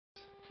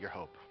your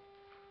hope.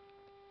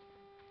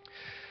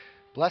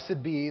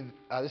 Blessed be,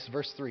 this is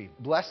verse 3,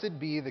 blessed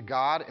be the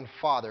God and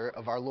Father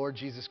of our Lord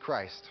Jesus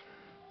Christ.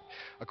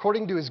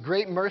 According to his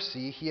great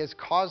mercy, he has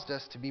caused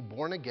us to be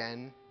born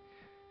again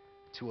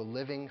to a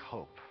living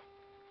hope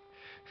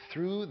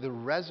through the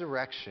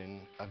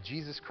resurrection of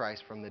Jesus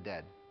Christ from the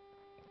dead,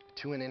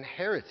 to an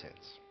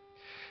inheritance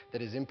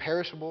that is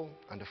imperishable,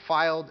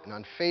 undefiled, and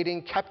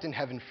unfading, kept in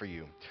heaven for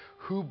you,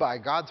 who by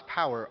God's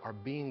power are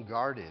being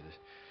guarded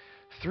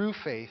through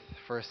faith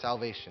for a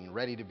salvation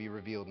ready to be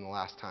revealed in the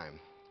last time.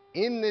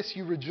 In this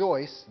you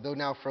rejoice, though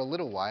now for a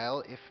little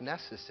while, if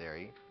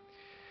necessary,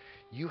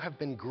 you have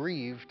been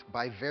grieved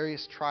by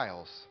various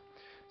trials,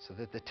 so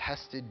that the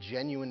tested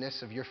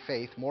genuineness of your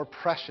faith, more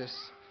precious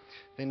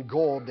than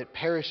gold that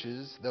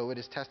perishes, though it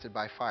is tested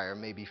by fire,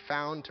 may be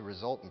found to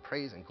result in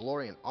praise and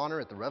glory and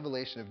honor at the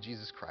revelation of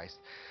Jesus Christ.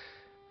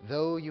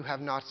 Though you have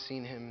not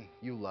seen him,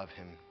 you love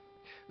him.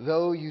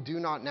 Though you do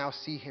not now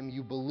see him,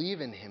 you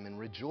believe in him and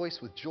rejoice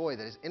with joy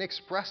that is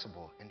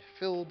inexpressible and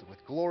filled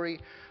with glory,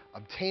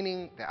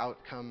 obtaining the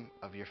outcome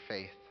of your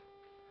faith,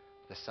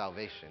 the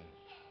salvation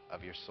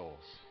of your souls.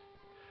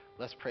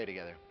 Let's pray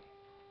together.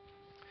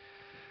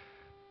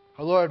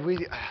 Oh Lord,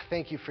 we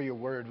thank you for your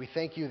word. We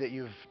thank you that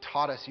you've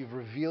taught us, you've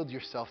revealed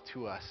yourself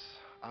to us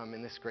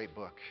in this great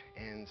book.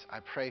 And I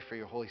pray for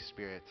your Holy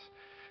Spirit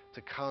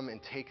to come and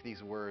take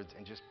these words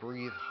and just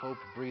breathe hope,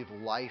 breathe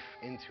life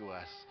into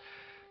us.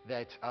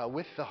 That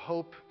with the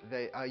hope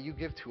that you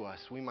give to us,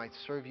 we might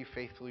serve you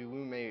faithfully, we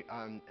may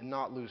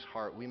not lose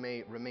heart, we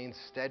may remain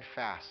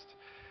steadfast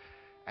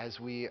as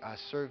we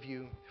serve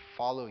you,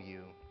 follow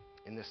you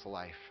in this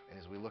life, and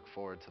as we look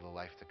forward to the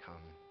life to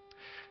come.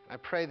 I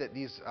pray that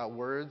these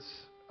words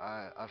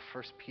of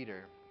 1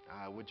 Peter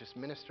would just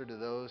minister to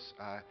those,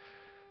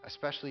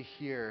 especially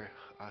here,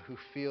 who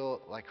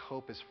feel like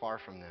hope is far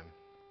from them,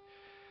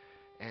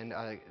 and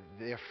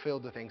they're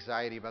filled with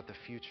anxiety about the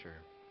future.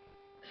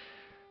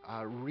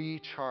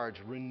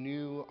 Recharge,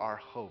 renew our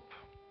hope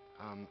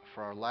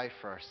for our life,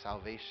 for our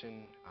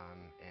salvation,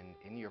 and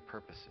in your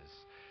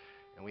purposes.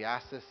 And we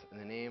ask this in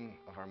the name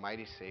of our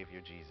mighty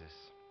Savior, Jesus.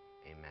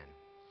 Amen.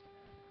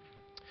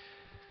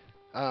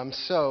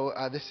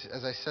 This,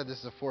 as I said, this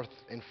is the fourth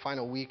and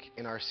final week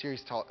in our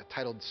series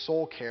titled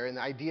Soul Care. And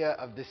the idea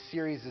of this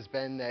series has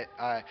been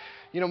that,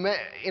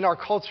 in our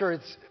culture,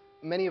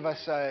 many of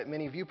us,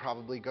 many of you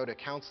probably go to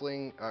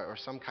counseling or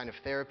some kind of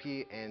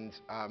therapy, and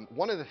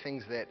one of the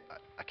things that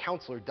a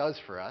counselor does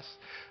for us,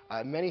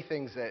 many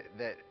things that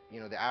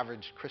the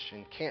average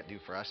Christian can't do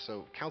for us,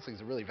 so counseling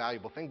is a really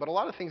valuable thing, but a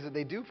lot of things that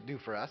they do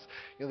for us,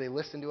 they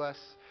listen to us,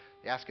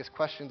 they ask us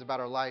questions about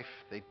our life,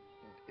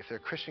 if they're a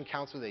Christian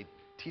counselor, they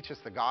teach us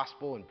the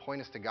gospel and point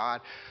us to God.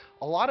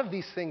 A lot of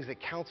these things that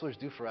counselors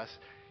do for us,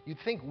 you'd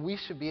think we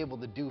should be able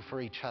to do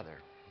for each other.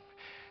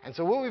 And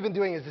so what we've been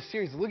doing is this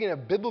series looking at a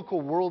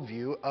biblical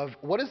worldview of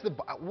what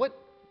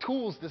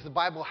tools does the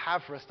Bible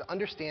have for us to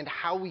understand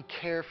how we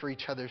care for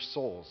each other's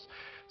souls.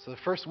 So the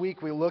first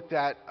week we looked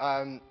at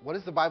what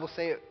does the Bible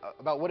say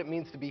about what it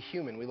means to be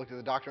human. We looked at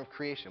the doctrine of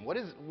creation. What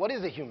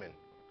is a human?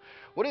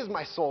 What is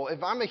my soul?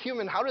 If I'm a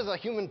human, how does a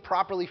human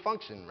properly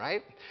function,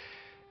 right?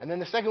 And then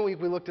the second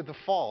week we looked at the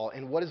fall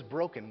and what is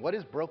broken. What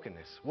is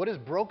brokenness? What is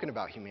broken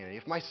about humanity?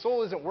 If my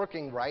soul isn't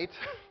working right,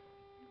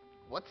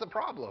 what's the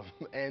problem?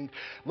 And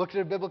looked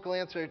at a biblical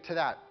answer to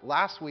that.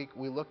 Last week,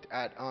 we looked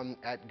at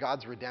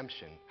God's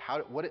redemption.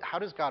 How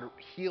does God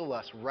heal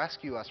us,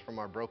 rescue us from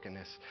our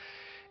brokenness?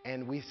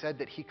 And we said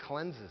that he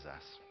cleanses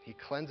us. He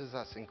cleanses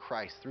us in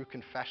Christ through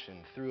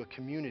confession, through a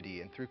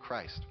community, and through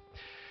Christ.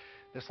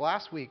 This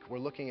last week, we're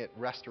looking at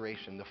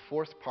restoration, the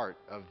fourth part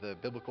of the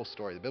biblical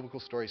story. The biblical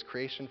story is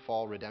creation,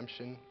 fall,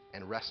 redemption,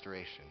 and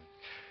restoration.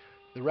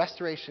 The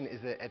restoration is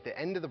that at the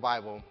end of the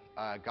Bible,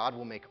 God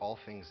will make all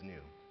things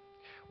new.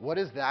 What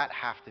does that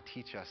have to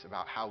teach us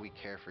about how we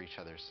care for each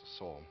other's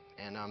soul?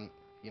 And,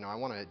 I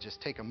want to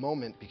just take a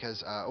moment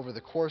because over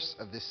the course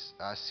of this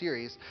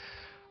series,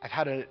 I've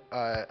had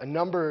a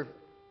number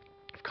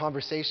of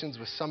conversations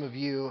with some of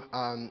you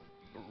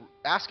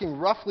asking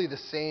roughly the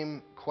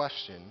same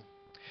question.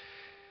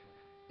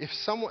 If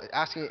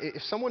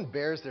someone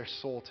bears their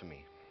soul to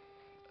me,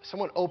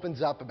 someone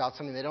opens up about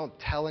something they don't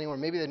tell anyone,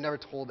 maybe they've never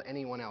told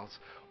anyone else,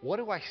 what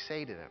do I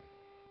say to them?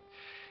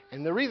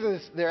 And the reason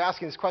they're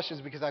asking this question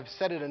is because I've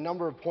said it a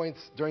number of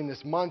points during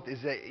this month,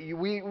 is that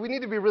we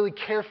need to be really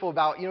careful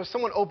about,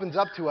 someone opens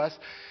up to us,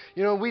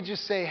 we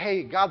just say,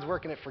 hey, God's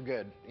working it for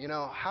good.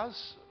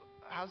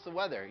 How's the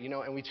weather?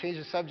 And we change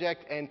the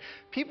subject, and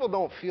people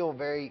don't feel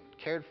very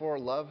cared for or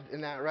loved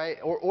in that, right?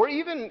 Or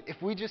even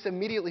if we just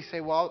immediately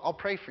say, well, I'll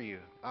pray for you.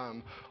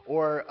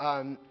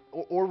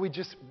 Or we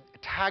just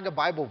tag a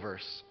Bible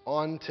verse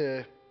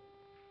onto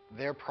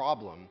their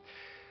problem.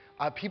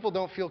 People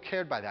don't feel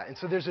cared by that. And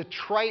so there's a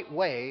trite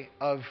way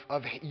of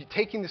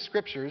taking the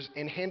scriptures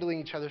and handling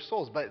each other's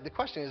souls. But the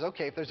question is,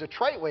 okay, if there's a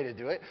trite way to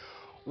do it,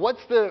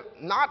 what's the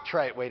not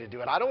trite way to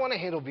do it? I don't want to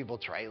handle people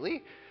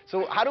tritely.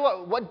 So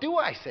what do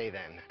I say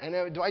then?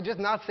 And do I just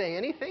not say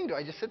anything? Do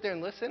I just sit there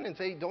and listen and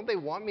say, don't they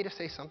want me to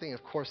say something?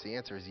 Of course, the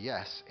answer is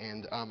yes.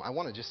 And I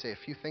want to just say a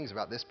few things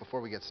about this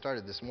before we get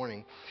started this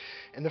morning.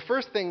 And the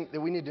first thing that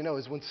we need to know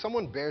is when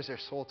someone bears their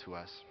soul to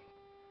us,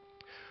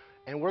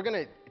 and we're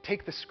going to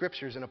take the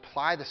scriptures and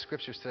apply the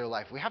scriptures to their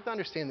life, we have to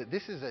understand that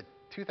this is a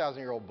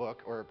 2,000-year-old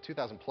book, or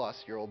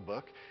 2,000-plus-year-old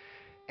book,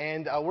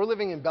 and we're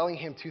living in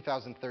Bellingham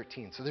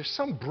 2013. So there's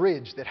some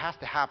bridge that has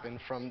to happen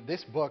from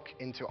this book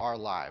into our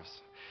lives.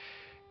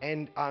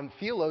 And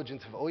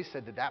theologians have always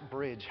said that that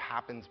bridge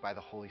happens by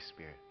the Holy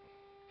Spirit.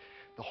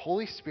 The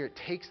Holy Spirit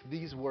takes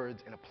these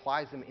words and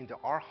applies them into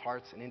our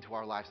hearts and into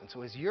our lives. And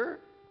so as you're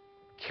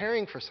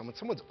caring for someone,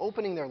 someone's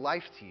opening their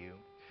life to you,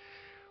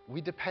 we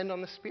depend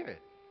on the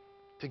Spirit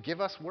to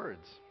give us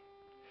words.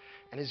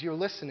 And as you're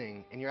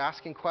listening and you're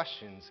asking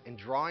questions and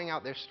drawing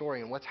out their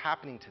story and what's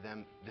happening to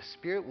them, the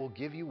Spirit will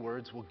give you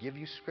words, will give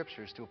you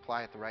scriptures to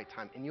apply at the right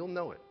time, and you'll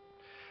know it.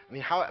 I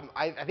mean,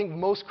 I think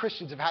most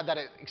Christians have had that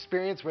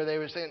experience where they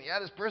were saying, yeah,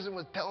 this person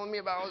was telling me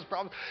about all his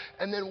problems,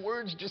 and then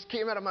words just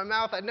came out of my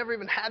mouth. I'd never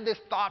even had this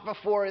thought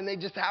before, and they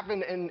just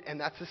happened. And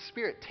that's the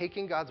Spirit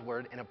taking God's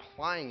word and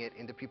applying it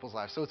into people's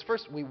lives. So it's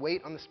first, we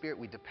wait on the Spirit,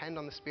 we depend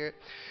on the Spirit.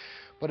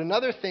 But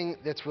another thing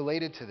that's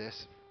related to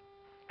this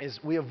is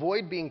we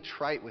avoid being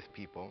trite with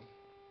people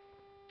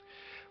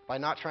by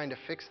not trying to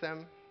fix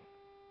them,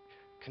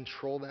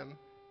 control them,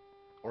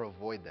 or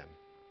avoid them.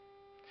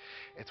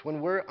 It's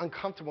when we're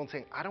uncomfortable and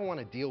saying, I don't want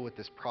to deal with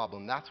this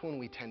problem, that's when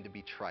we tend to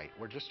be trite.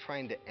 We're just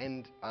trying to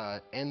end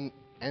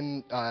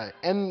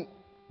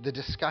the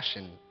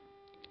discussion.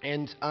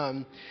 And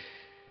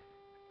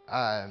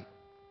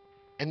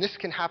this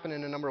can happen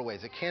in a number of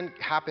ways. It can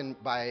happen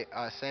by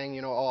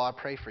saying, oh, I'll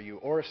pray for you.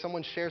 Or if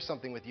someone shares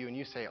something with you and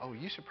you say, oh,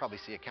 you should probably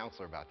see a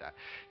counselor about that.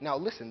 Now,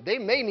 listen, they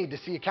may need to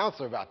see a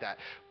counselor about that.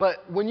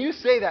 But when you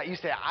say that, you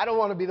say, I don't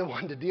want to be the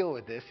one to deal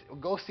with this.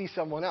 Go see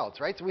someone else,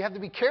 right? So we have to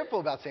be careful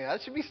about saying that.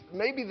 That should be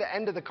maybe the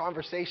end of the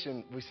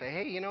conversation. We say,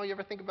 hey, you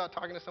ever think about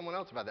talking to someone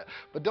else about that?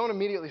 But don't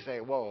immediately say,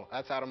 whoa,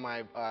 that's out of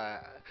my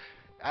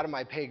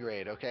pay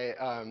grade, okay?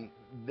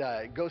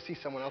 Go see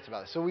someone else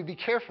about it. So we be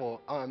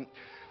careful.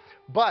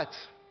 But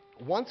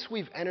once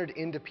we've entered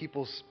into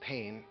people's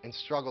pain and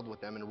struggled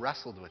with them and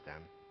wrestled with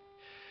them,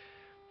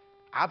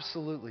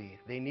 absolutely,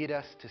 they need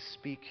us to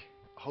speak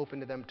hope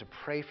into them, to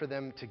pray for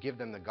them, to give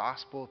them the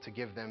gospel, to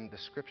give them the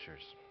scriptures.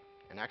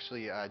 And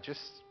actually,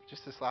 just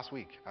this last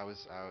week, I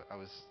was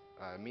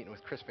meeting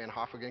with Chris Van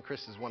Hoffingen.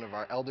 Chris is one of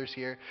our elders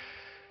here.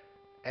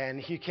 And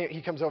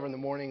he comes over in the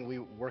morning. We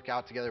work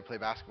out together, play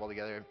basketball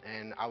together.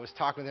 And I was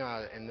talking with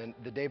him, and then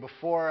the day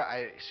before,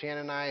 Shannon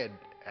and I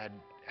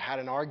had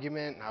an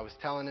argument, and I was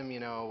telling him,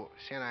 Shannon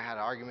and I had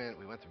an argument.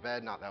 We went to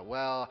bed not that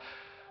well.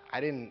 I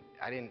didn't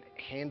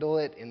handle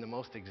it in the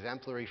most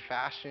exemplary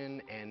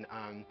fashion, and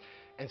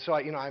so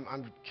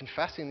I'm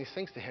confessing these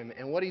things to him.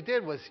 And what he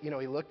did was, he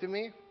looked at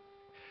me,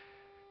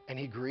 and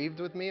he grieved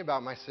with me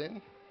about my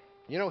sin.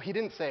 He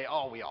didn't say,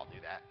 oh, we all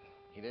do that.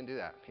 He didn't do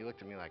that. He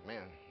looked at me like,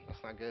 man,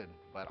 that's not good,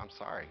 but I'm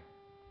sorry.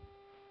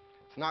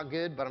 It's not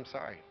good, but I'm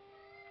sorry.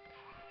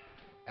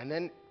 And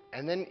then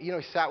he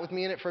sat with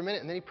me in it for a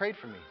minute, and then he prayed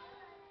for me.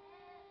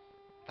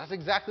 That's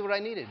exactly what I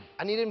needed.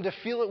 I needed him to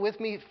feel it with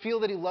me,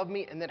 feel that he loved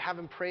me, and then have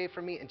him pray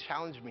for me and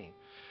challenge me.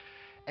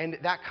 And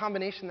that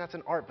combination, that's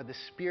an art, but the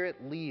Spirit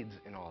leads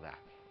in all that.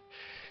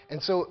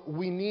 And so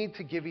we need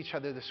to give each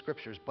other the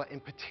scriptures, but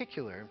in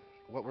particular,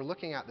 what we're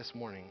looking at this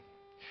morning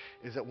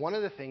is that one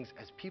of the things,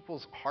 as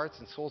people's hearts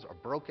and souls are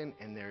broken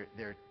and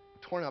they're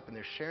torn up and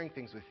they're sharing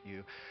things with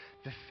you,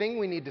 the thing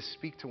we need to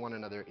speak to one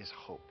another is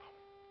hope.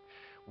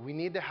 We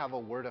need to have a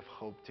word of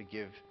hope to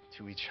give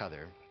to each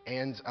other.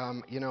 And,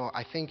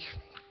 I think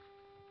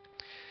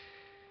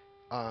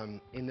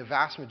in the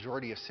vast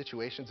majority of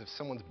situations, if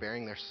someone's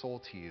bearing their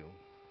soul to you,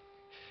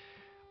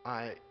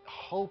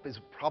 hope is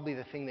probably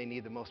the thing they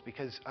need the most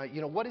because,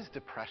 what is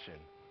depression?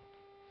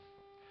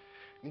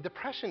 I mean,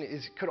 depression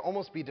could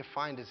almost be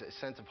defined as a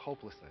sense of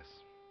hopelessness.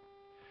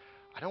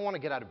 I don't want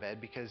to get out of bed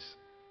because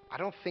I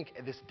don't think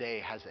this day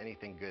has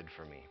anything good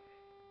for me.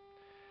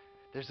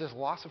 There's this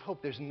loss of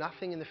hope. There's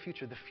nothing in the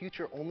future. The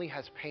future only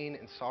has pain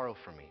and sorrow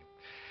for me.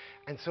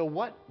 And so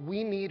what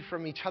we need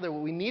from each other,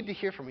 what we need to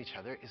hear from each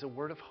other is a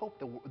word of hope,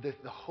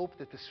 the hope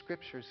that the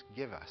scriptures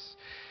give us.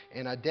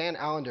 And Dan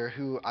Allender,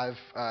 who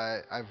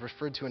I've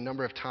referred to a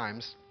number of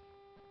times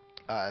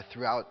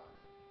throughout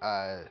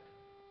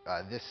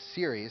this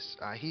series,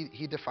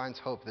 he defines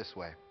hope this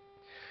way.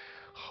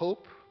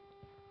 Hope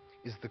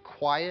is the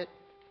quiet,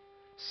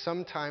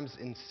 sometimes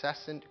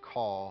incessant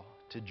call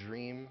to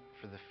dream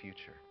for the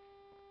future.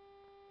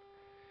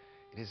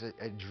 It is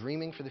a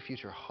dreaming for the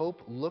future.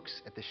 Hope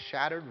looks at the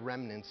shattered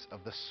remnants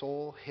of the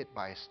soul hit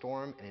by a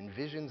storm and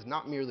envisions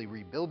not merely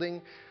rebuilding,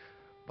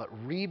 but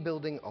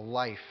rebuilding a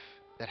life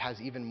that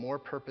has even more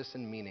purpose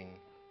and meaning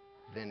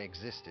than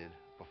existed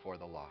before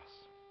the loss.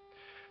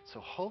 So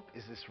hope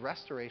is this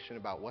restoration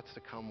about what's to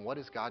come, what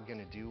is God going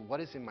to do, what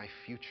is in my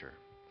future.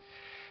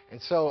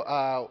 And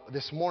so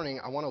this morning,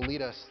 I want to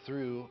lead us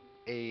through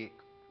a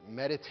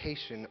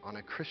meditation on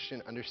a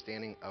Christian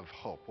understanding of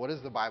hope. What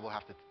does the Bible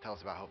have to tell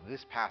us about hope?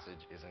 This passage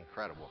is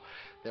incredible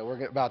that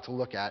we're about to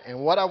look at.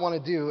 And what I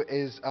want to do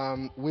is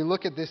we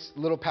look at this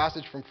little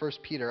passage from 1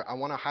 Peter. I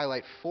want to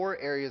highlight 4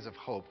 areas of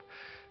hope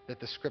that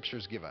the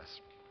Scriptures give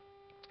us.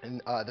 And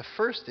the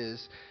first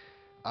is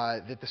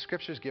that the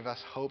Scriptures give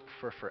us hope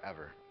for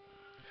forever.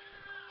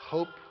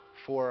 Hope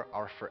for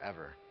our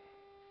forever.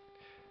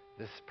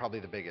 This is probably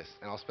the biggest,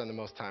 and I'll spend the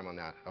most time on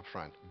that up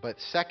front. But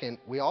second,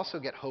 we also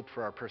get hope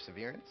for our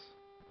perseverance.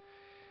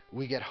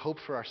 We get hope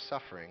for our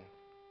suffering.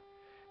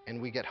 And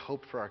we get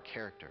hope for our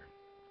character.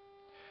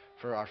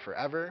 For our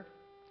forever,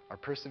 our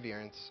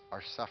perseverance,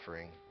 our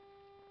suffering,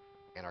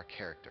 and our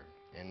character.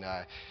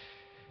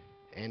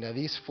 And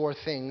these 4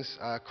 things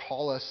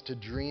call us to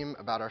dream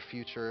about our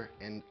future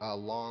and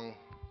long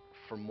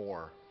for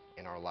more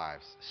in our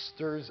lives.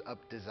 Stirs up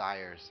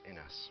desires in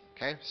us.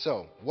 Okay?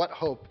 So, what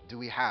hope do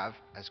we have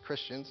as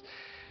Christians?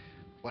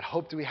 What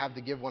hope do we have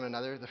to give one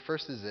another? The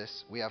first is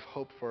this: we have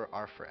hope for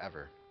our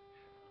forever.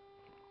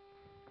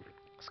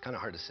 It's kind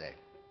of hard to say.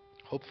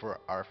 Hope for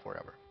our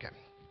forever. Okay.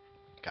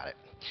 Got it.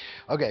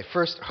 Okay,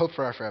 first, hope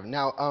for our forever.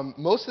 Now,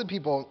 most of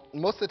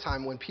the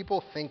time when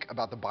people think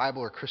about the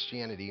Bible or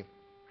Christianity,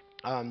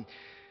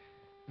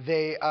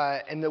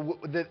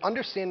 the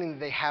understanding that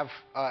they have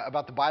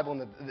about the Bible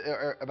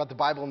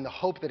and the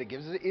hope that it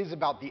gives is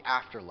about the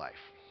afterlife,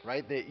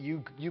 right? That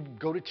you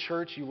go to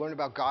church, you learn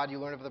about God, you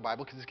learn about the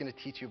Bible because it's going to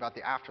teach you about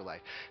the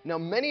afterlife. Now,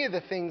 many of the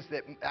things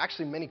that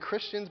actually many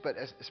Christians, but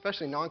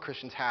especially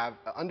non-Christians, have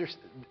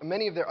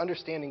many of their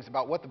understandings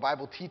about what the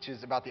Bible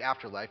teaches about the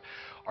afterlife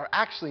are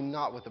actually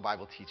not what the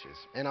Bible teaches.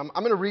 And I'm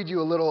going to read you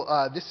a little.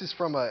 This is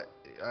from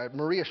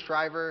Maria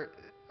Shriver.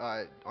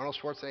 Arnold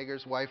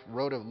Schwarzenegger's wife,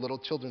 wrote a little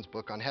children's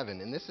book on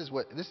heaven, and this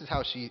is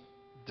how she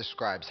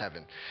describes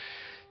heaven.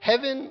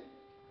 Heaven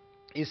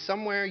is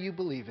somewhere you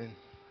believe in.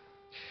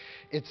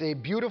 It's a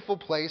beautiful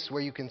place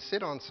where you can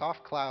sit on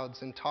soft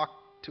clouds and talk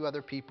to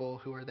other people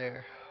who are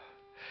there.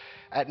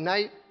 At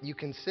night, you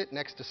can sit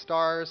next to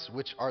stars,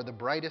 which are the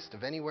brightest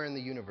of anywhere in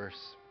the universe.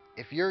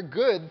 If you're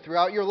good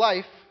throughout your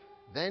life,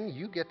 then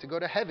you get to go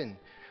to heaven.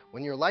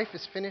 When your life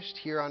is finished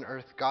here on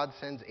earth, God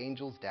sends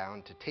angels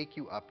down to take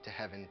you up to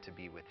heaven to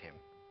be with him.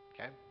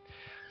 Okay?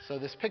 So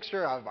this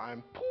picture of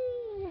I'm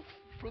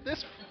from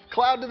this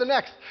cloud to the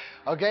next.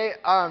 Okay?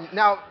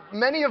 Now,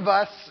 many of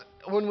us,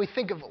 when we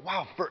think of,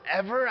 wow,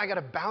 forever, I got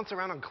to bounce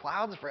around on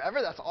clouds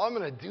forever, that's all I'm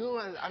going to do.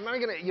 I'm not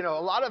going to, a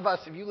lot of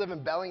us, if you live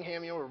in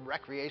Bellingham, a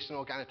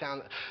recreational kind of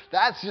town,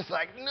 that's just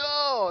like,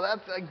 no,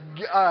 that's like,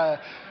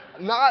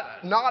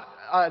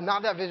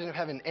 not that vision of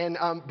heaven. And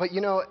but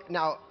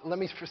now let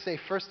me say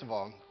first of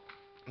all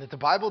that the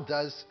Bible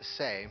does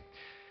say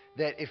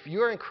that if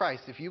you're in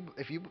Christ, if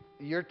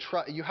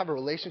you have a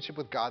relationship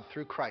with God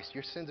through Christ,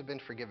 your sins have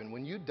been forgiven.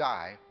 When you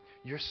die,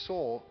 your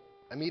soul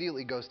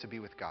immediately goes to be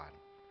with God.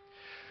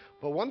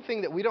 But one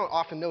thing that we don't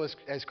often know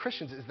as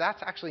Christians is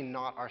that's actually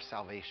not our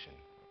salvation.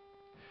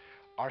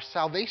 Our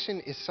salvation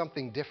is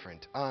something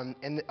different.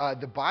 And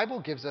the Bible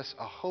gives us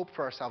a hope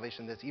for our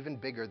salvation that's even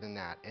bigger than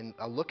that. And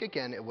look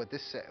again at what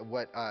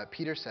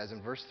Peter says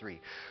in verse 3.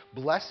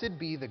 Blessed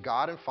be the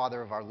God and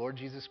Father of our Lord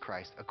Jesus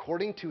Christ.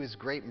 According to his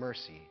great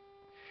mercy,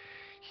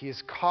 he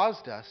has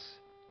caused us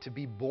to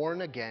be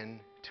born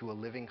again to a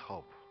living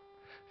hope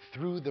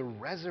through the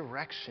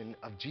resurrection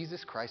of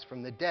Jesus Christ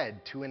from the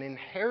dead, to an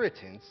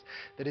inheritance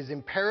that is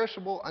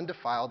imperishable,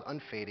 undefiled,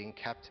 unfading,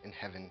 kept in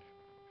heaven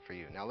for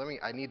you. Now,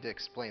 I need to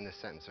explain this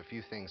sentence, a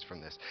few things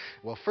from this.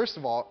 Well, first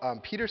of all,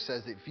 Peter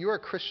says that if you are a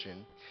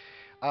Christian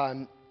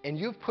and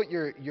you've put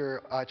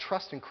your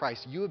trust in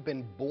Christ, you have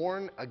been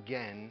born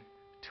again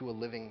to a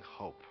living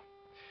hope.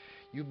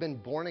 You've been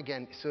born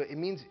again. So it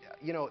means,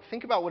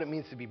 think about what it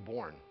means to be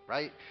born,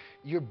 right?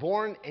 You're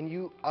born and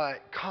you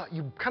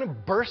kind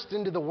of burst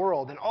into the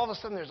world, and all of a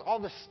sudden there's all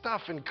this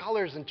stuff and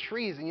colors and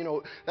trees,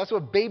 and that's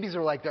what babies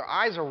are like. Their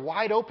eyes are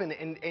wide open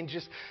and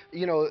just,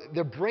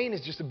 their brain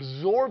is just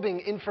absorbing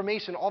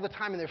information all the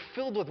time, and they're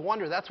filled with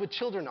wonder. That's what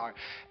children are.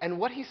 And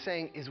what he's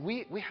saying is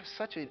we have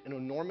such an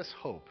enormous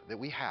hope that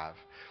we have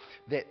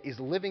that is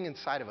living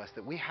inside of us,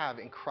 that we have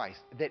in Christ,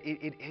 that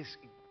it is...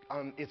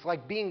 it's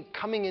like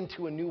coming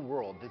into a new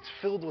world that's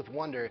filled with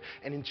wonder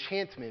and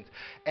enchantment,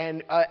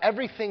 and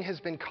everything has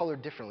been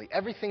colored differently.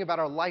 Everything about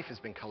our life has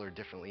been colored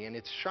differently, and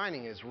it's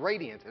shining, and it's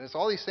radiant, and it's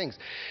all these things.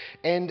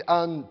 And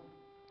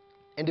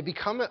to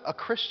become a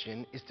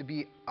Christian is to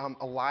be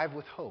alive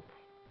with hope.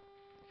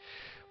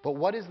 But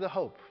what is the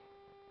hope?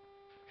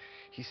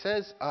 He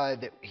says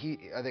that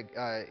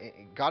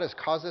God has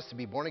caused us to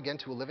be born again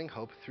to a living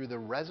hope through the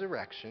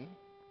resurrection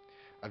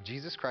of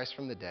Jesus Christ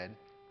from the dead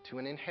to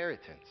an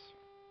inheritance.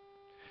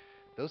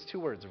 Those two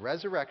words,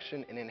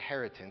 resurrection and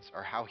inheritance,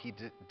 are how he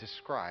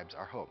describes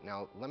our hope.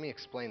 Now, let me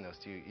explain those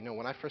to you.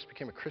 When I first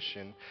became a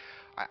Christian,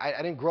 I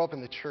didn't grow up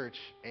in the church,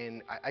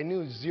 and I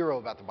knew zero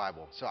about the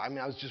Bible. So, I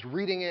was just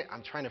reading it.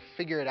 I'm trying to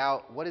figure it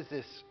out. What is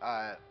this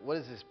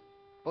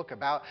book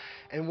about.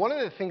 And one of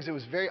the things that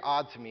was very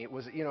odd to me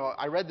was,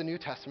 I read the New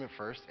Testament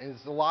first, and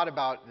it's a lot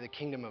about the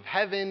kingdom of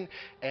heaven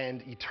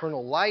and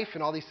eternal life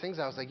and all these things.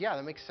 I was like, yeah,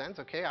 that makes sense.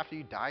 Okay, after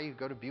you die, you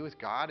go to be with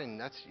God, and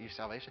that's your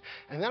salvation.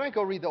 And then I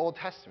go read the Old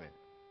Testament,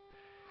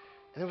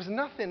 and there was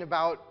nothing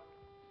about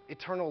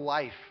eternal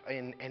life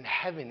and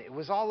heaven. It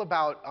was all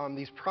about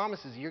these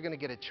promises. You're going to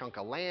get a chunk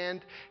of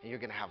land, and you're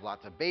going to have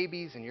lots of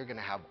babies, and you're going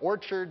to have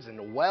orchards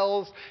and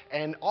wells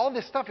and all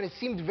this stuff, and it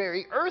seemed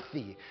very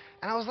earthy.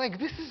 And I was like,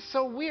 this is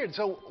so weird.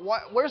 So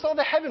where's all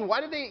the heaven? Why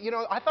did they,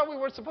 I thought we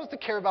weren't supposed to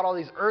care about all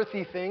these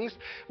earthy things.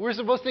 We're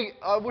supposed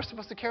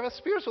to care about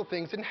spiritual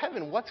things in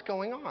heaven. What's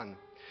going on?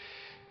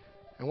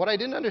 And what I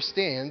didn't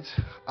understand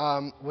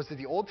was that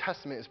the Old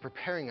Testament is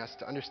preparing us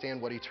to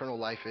understand what eternal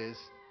life is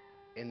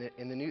in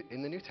the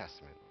New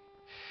Testament,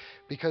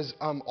 because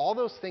all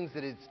those things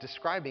that it's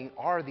describing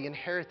are the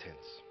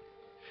inheritance.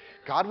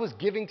 God was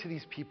giving to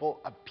these people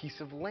a piece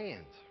of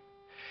land,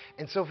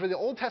 and so for the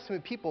Old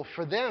Testament people,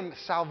 for them,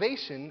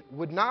 salvation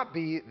would not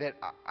be that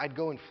I'd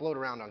go and float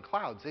around on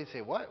clouds. They'd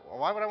say, "What?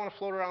 Why would I want to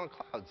float around on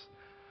clouds?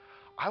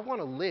 I want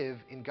to live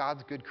in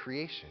God's good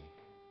creation,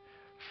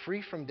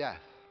 free from death,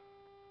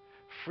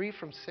 free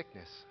from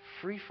sickness,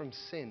 free from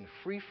sin,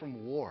 free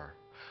from war.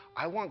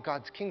 I want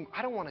God's kingdom.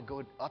 I don't want to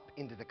go up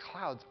into the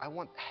clouds. I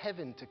want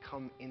heaven to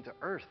come into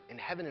earth, and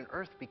heaven and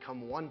earth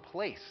become one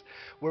place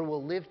where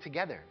we'll live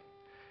together."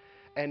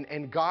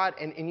 And God,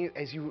 and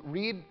as you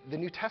read the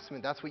New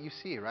Testament, that's what you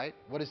see, right?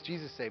 What does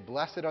Jesus say?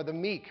 Blessed are the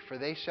meek, for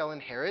they shall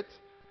inherit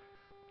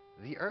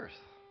the earth,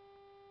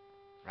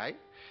 right?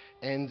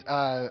 And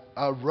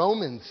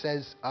Romans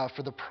says,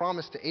 for the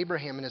promise to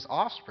Abraham and his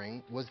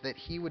offspring was that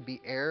he would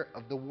be heir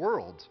of the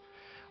world.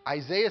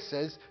 Isaiah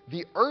says,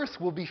 the earth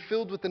will be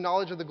filled with the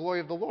knowledge of the glory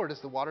of the Lord as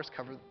the waters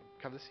cover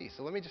the sea.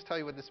 So let me just tell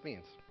you what this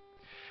means.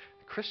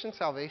 Christian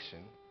salvation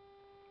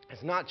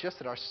is not just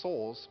that our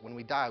souls, when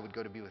we die, would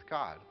go to be with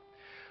God,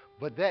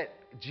 but that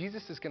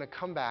Jesus is going to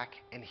come back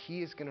and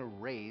he is going to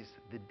raise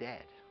the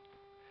dead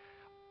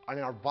in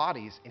our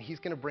bodies, and he's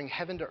going to bring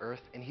heaven to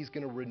earth, and he's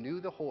going to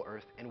renew the whole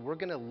earth, and we're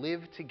going to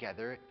live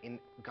together in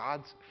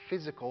God's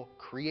physical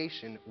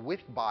creation with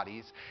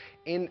bodies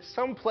in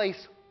some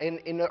place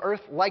in the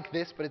earth like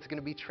this, but it's going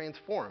to be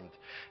transformed.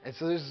 And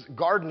so there's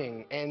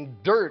gardening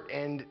and dirt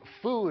and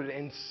food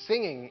and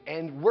singing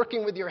and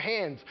working with your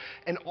hands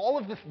and all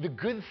of the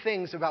good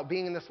things about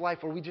being in this life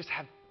where we just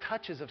have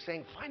touches of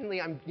saying, finally,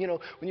 when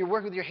you're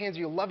working with your hands,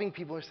 you're loving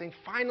people, you're saying,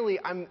 finally,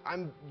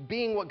 I'm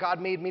being what God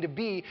made me to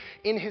be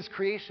in his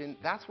creation.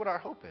 That's what our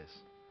hope is.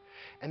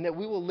 And that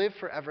we will live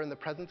forever in the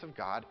presence of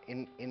God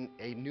in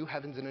a new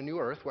heavens and a new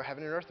earth where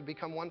heaven and earth have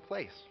become one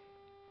place.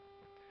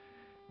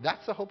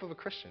 That's the hope of a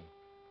Christian.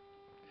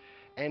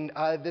 And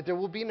that there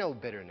will be no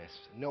bitterness,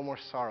 no more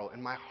sorrow,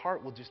 and my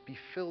heart will just be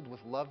filled with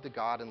love to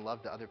God and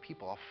love to other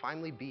people. I'll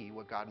finally be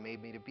what God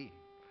made me to be.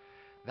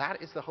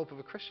 That is the hope of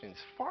a Christian. It's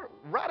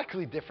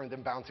radically different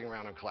than bouncing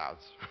around on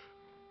clouds.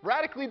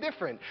 Radically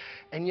different,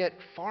 and yet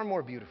far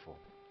more beautiful.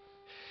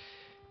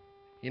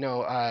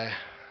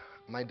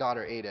 My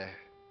daughter Ada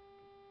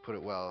put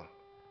it well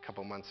a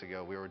couple months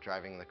ago. We were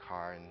driving in the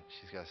car, and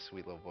she's got a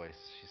sweet little voice.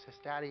 She says,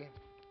 "Daddy,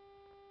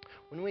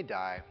 when we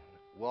die,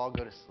 we'll all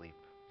go to sleep.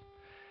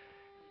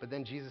 But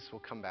then Jesus will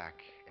come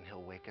back, and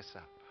he'll wake us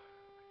up,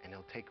 and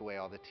he'll take away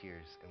all the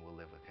tears, and we'll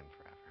live with him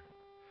forever."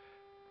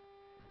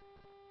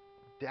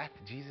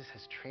 Jesus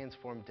has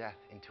transformed death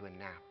into a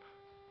nap.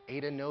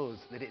 Ada knows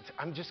that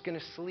I'm just going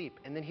to sleep,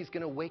 and then he's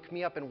going to wake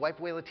me up and wipe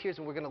away the tears,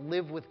 and we're going to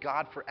live with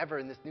God forever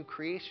in this new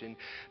creation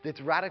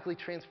that's radically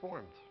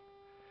transformed.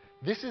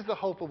 This is the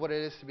hope of what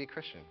it is to be a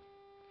Christian.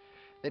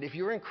 That if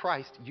you're in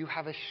Christ, you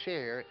have a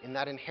share in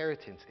that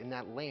inheritance, in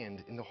that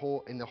land, in the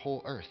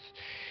whole earth.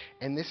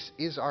 And this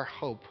is our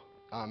hope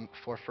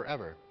for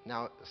forever.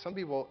 Now,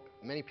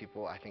 many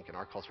people, I think in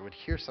our culture, would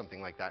hear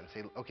something like that and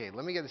say, okay,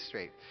 let me get this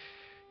straight.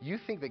 You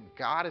think that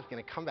God is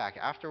going to come back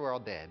after we're all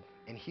dead,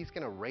 and he's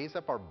going to raise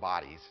up our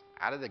bodies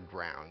out of the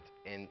ground,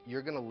 and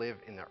you're going to live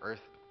in the earth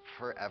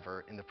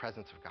forever in the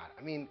presence of God.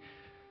 I mean,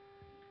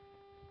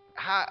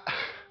 how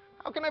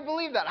can I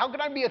believe that? How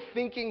can I be a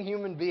thinking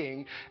human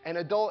being, an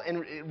adult,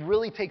 and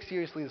really take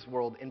seriously this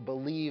world and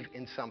believe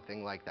in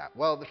something like that?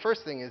 Well, the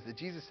first thing is that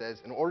Jesus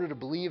says, in order to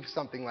believe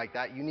something like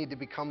that, you need to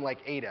become like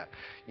Ada.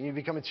 You need to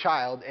become a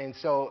child, and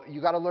so you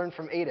got to learn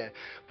from Ada.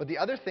 But the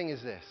other thing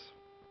is this.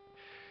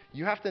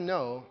 You have to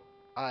know,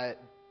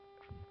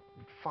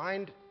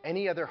 find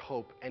any other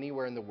hope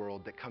anywhere in the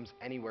world that comes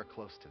anywhere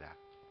close to that.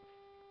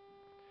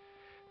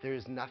 There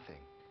is nothing.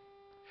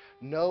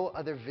 No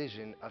other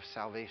vision of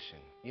salvation.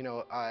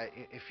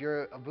 If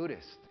you're a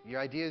Buddhist, your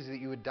idea is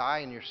that you would die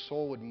and your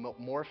soul would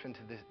morph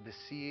into the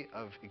sea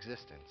of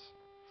existence.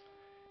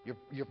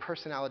 Your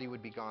personality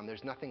would be gone.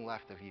 There's nothing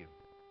left of you.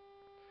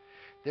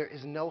 There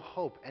is no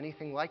hope,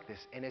 anything like this.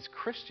 And as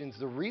Christians,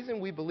 the reason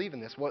we believe in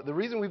this, the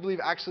reason we believe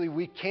actually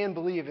we can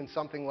believe in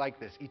something like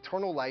this,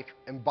 eternal life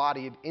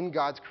embodied in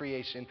God's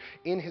creation,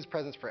 in his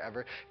presence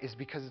forever, is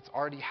because it's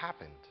already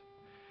happened.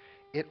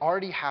 It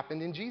already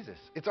happened in Jesus.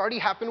 It's already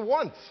happened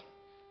once.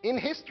 in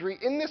history,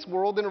 in this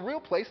world, in a real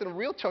place, in a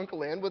real chunk of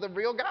land with a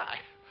real guy.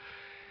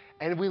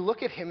 And we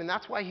look at him, and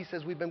that's why he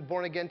says we've been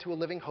born again to a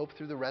living hope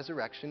through the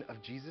resurrection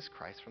of Jesus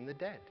Christ from the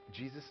dead.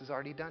 Jesus has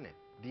already done it.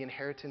 The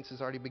inheritance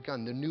has already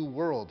begun. The new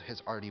world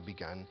has already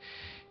begun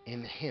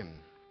in him.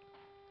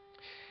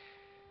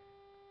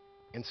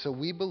 And so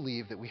we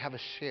believe that we have a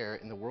share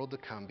in the world to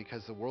come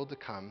because the world to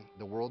come,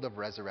 the world of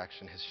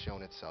resurrection, has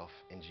shown itself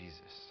in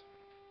Jesus.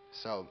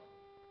 So,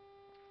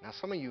 now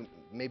some of you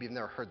maybe have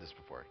never heard this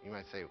before. You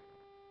might say,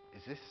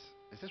 is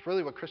this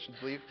really what Christians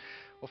believe?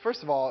 Well,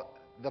 first of all,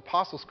 the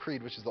Apostles'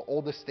 Creed, which is the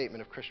oldest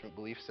statement of Christian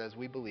belief, says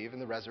we believe in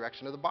the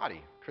resurrection of the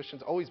body.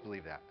 Christians always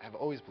believe that, have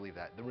always believed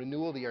that, the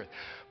renewal of the earth.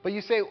 But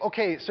you say,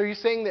 okay, so you're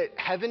saying that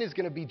heaven is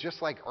going to be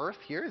just like earth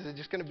here? Is it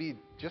just going to be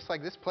just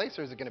like this place,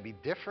 or is it going to be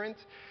different?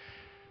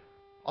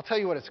 I'll tell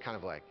you what it's kind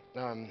of like.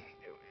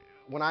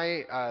 When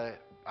I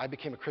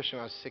became a Christian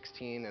when I was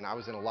 16, and I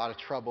was in a lot of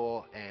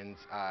trouble, and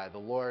the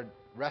Lord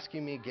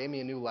rescued me, gave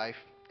me a new life.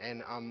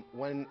 And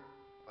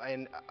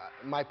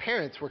my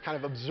parents were kind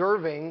of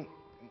observing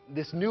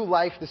this new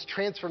life, this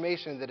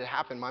transformation that had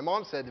happened. My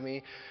mom said to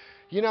me,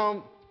 you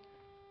know,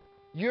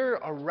 you're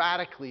a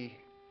radically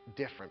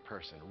different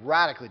person,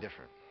 radically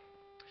different.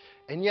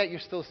 And yet you're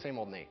still the same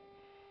old Nate.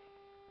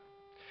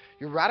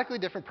 You're a radically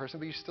different person,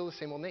 but you're still the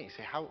same old Nate. You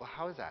say,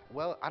 how is that?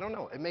 Well, I don't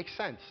know. It makes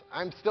sense.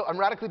 I'm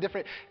radically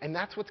different, and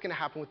that's what's going to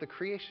happen with the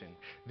creation.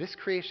 This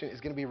creation is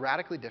going to be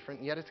radically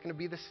different, and yet it's going to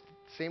be the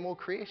same old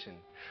creation.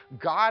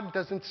 God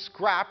doesn't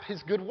scrap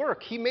his good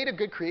work. He made a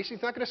good creation.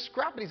 He's not going to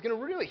scrap it. He's going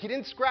to renew it. He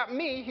didn't scrap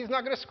me. He's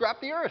not going to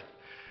scrap the earth.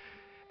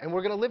 And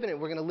we're going to live in it.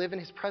 We're going to live in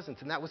his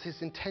presence, and that was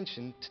his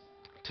intention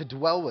to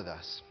dwell with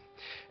us.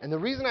 And the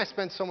reason I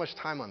spend so much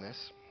time on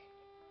this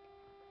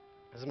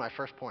is my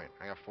first point.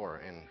 I got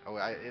 4,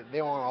 and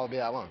they won't all be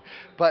that long.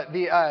 But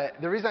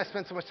the reason I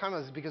spend so much time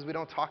on this is because we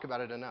don't talk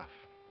about it enough.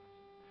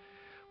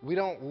 We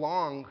don't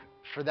long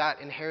for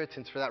that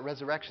inheritance, for that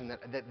resurrection,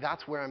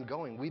 that's where I'm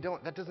going.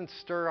 That doesn't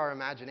stir our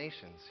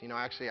imaginations. You know,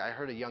 actually, I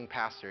heard a young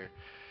pastor,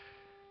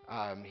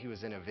 he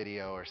was in a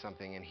video or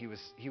something, and he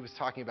was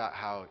talking about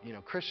how, you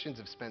know, Christians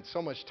have spent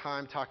so much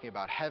time talking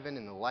about heaven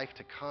and the life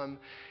to come.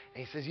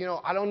 And he says, you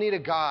know, I don't need a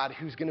God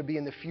who's going to be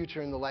in the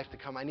future and the life to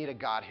come. I need a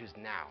God who's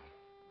now.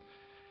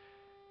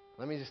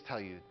 Let me just tell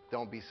you,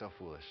 don't be so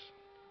foolish.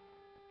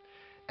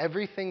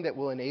 Everything that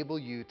will enable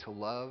you to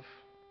love,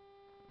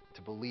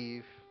 to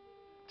believe,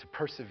 to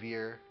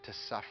persevere, to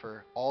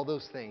suffer, all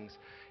those things,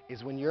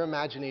 is when your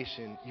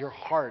imagination, your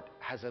heart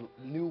has a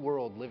new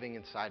world living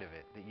inside of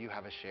it that you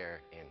have a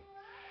share in.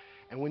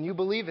 And when you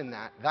believe in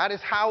that, that is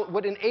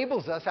what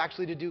enables us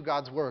actually to do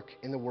God's work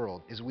in the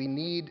world, is we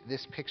need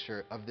this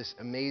picture of this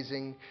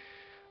amazing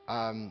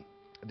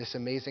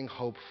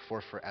hope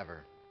for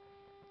forever.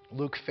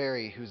 Luc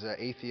Ferry, who's an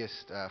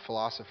atheist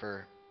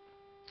philosopher,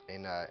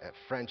 a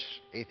French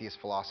atheist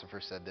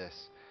philosopher, said this: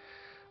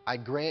 I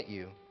grant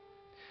you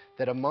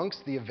that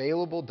amongst the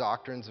available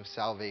doctrines of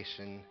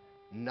salvation,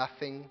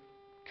 nothing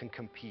can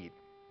compete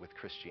with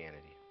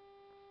Christianity.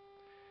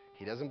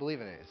 He doesn't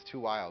believe in it. It's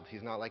too wild.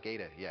 He's not like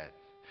Ada yet.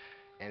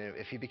 And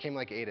if he became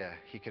like Ada,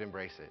 he could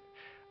embrace it.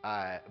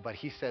 But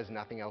he says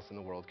nothing else in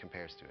the world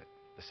compares to it,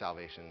 the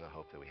salvation and the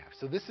hope that we have.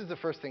 So this is the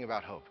first thing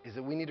about hope, is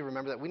that we need to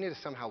remember that we need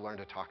to somehow learn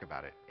to talk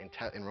about it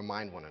and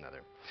remind one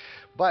another.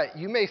 But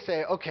you may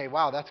say, okay,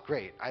 wow, that's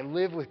great. I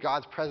live with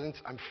God's presence.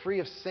 I'm free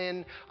of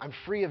sin. I'm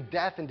free of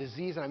death and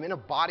disease, and I'm in a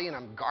body, and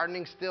I'm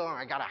gardening still, and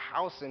I got a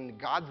house, and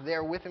God's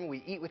there with him.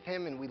 We eat with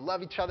him, and we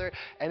love each other,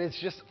 and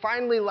it's just,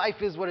 finally,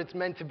 life is what it's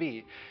meant to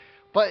be.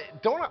 But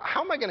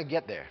how am I going to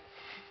get there?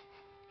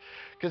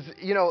 Because,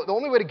 you know, the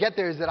only way to get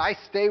there is that I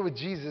stay with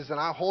Jesus and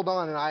I hold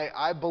on and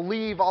I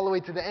believe all the way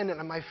to the end,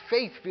 and my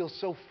faith feels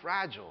so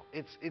fragile.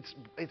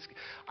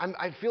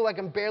 I feel like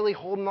I'm barely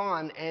holding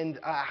on, and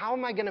how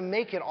am I going to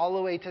make it all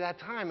the way to that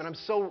time? And I'm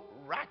so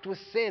racked with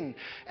sin,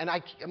 and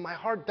my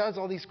heart does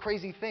all these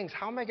crazy things.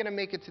 How am I going to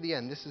make it to the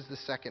end? This is the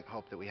second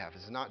hope that we have.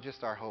 It's not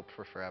just our hope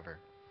for forever,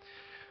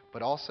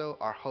 but also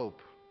our hope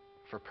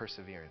for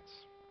perseverance.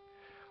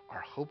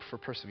 Our hope for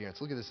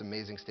perseverance. Look at this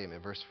amazing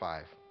statement, verse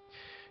 5.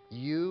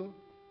 You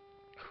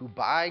who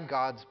by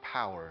God's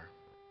power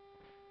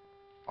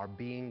are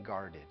being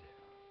guarded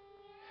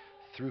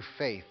through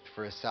faith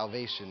for a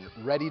salvation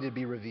ready to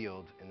be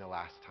revealed in the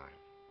last time.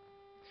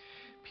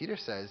 Peter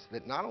says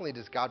that not only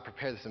does God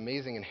prepare this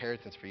amazing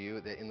inheritance for you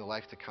that in the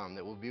life to come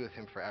that will be with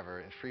him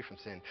forever and free from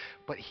sin,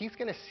 but he's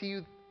going to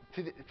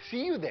see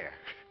you there.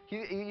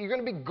 You're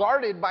going to be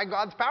guarded by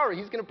God's power.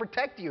 He's going to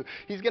protect you.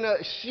 He's going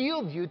to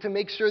shield you to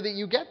make sure that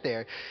you get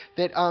there.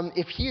 That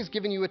if he has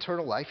given you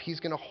eternal life, he's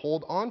going to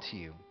hold on to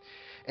you.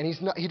 And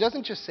he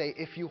doesn't just say,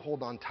 if you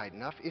hold on tight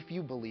enough, if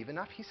you believe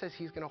enough. He says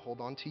he's going to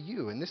hold on to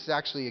you. And this is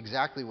actually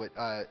exactly what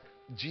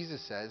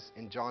Jesus says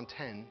in John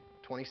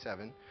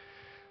 10:27.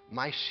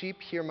 My sheep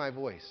hear my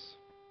voice,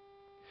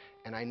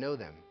 and I know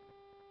them,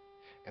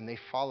 and they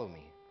follow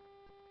me.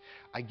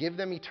 I give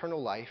them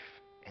eternal life,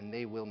 and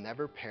they will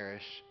never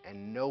perish,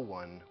 and no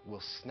one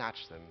will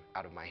snatch them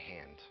out of my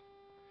hand.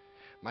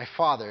 My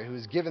Father, who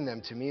has given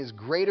them to me, is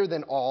greater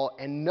than all,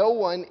 and no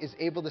one is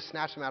able to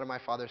snatch them out of my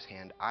Father's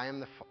hand. I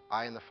and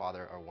the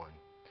Father are one.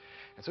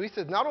 And so he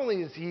says, not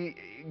only is he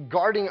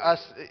guarding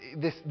us,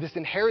 this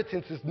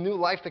inheritance, this new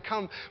life to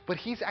come, but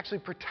he's actually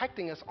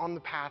protecting us on the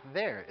path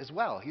there as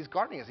well. He's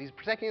guarding us. He's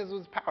protecting us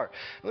with his power.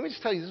 And let me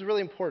just tell you, this is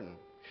really important.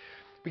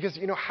 Because,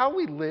 how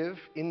we live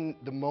in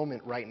the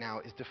moment right now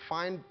is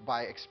defined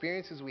by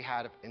experiences we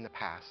had in the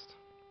past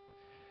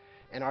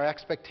and our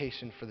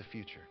expectation for the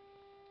future.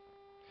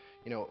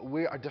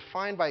 We are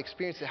defined by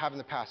experiences that have in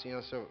the past.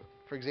 So,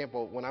 for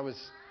example, when I was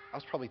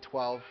probably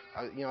 12.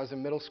 I was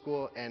in middle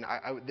school, and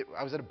I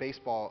was at a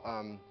baseball,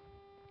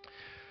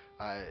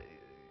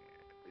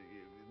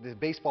 the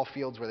baseball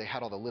fields where they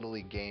had all the Little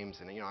League games,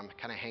 and I'm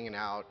kind of hanging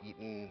out,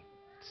 eating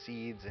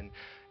seeds,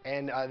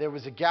 and there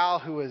was a gal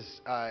who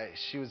was,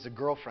 she was the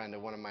girlfriend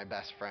of one of my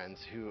best friends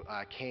who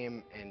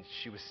came, and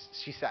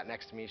she sat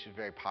next to me. She was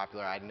very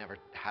popular. I'd never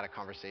had a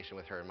conversation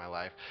with her in my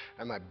life.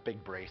 I had my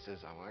big braces.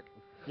 I'm like,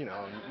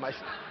 my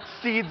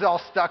seeds all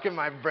stuck in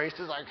my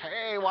braces, like,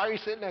 hey, why are you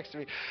sitting next to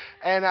me?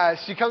 And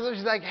she comes up,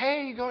 she's like,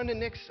 hey, you going to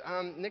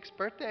Nick's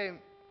birthday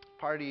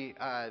party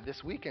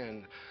this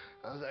weekend?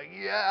 I was like,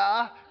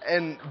 yeah.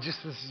 And just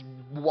this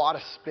wad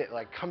of spit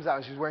comes out,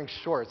 and she's wearing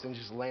shorts and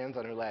just lands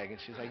on her leg. And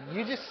she's like,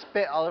 you just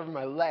spit all over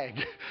my leg.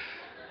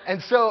 I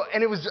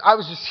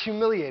was just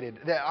humiliated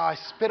that I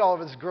spit all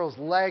over this girl's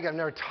leg. I've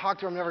never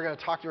talked to her. I'm never going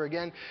to talk to her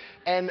again.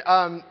 And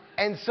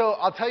so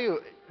I'll tell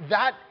you,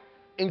 that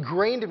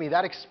ingrained in me,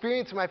 that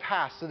experience in my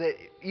past, so that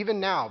even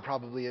now,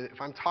 probably, if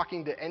I'm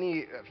talking to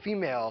any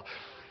female,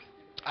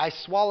 I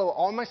swallow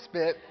all my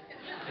spit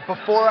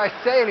before I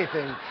say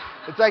anything.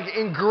 It's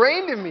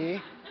ingrained in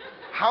me.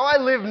 How I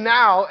live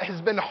now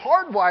has been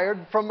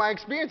hardwired from my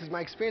experiences.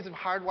 My experience have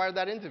hardwired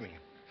that into me.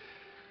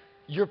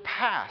 Your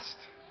past,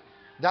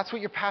 that's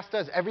what your past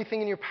does.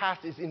 Everything in your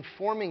past is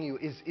informing you,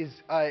 is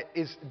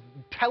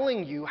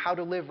telling you how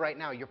to live right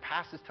now. Your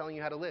past is telling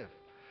you how to live.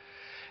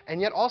 And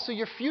yet also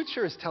your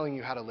future is telling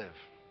you how to live.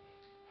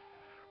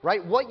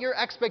 Right? What your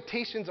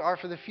expectations are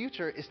for the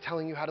future is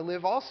telling you how to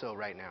live also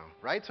right now.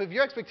 Right? So if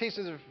your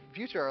expectations of the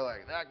future are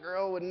like, that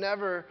girl would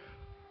never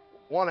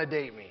want to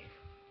date me.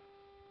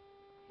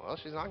 Well,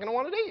 she's not going to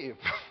want to date you.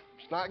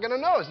 She's not going to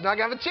know. She's not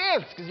going to have a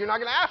chance because you're not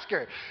going to ask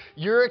her.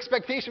 Your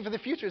expectation for the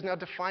future is now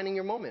defining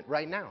your moment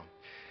right now.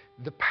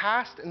 The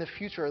past and the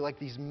future are like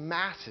these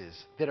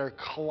masses that are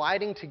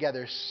colliding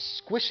together,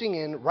 squishing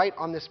in right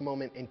on this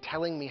moment and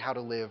telling me how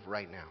to live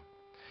right now.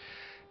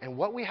 And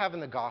what we have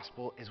in the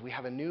gospel is we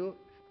have a new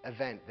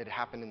event that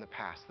happened in the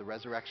past, the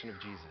resurrection of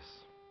Jesus.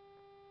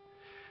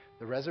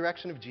 The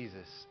resurrection of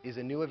Jesus is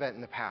a new event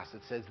in the past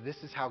that says this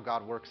is how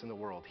God works in the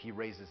world. He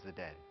raises the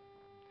dead.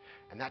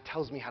 And that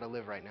tells me how to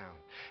live right now.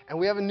 And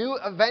we have a new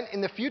event in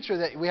the future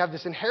that we have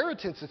this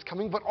inheritance that's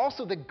coming, but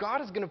also that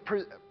God is going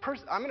to,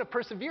 I'm going to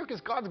persevere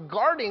because God's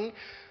guarding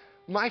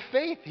my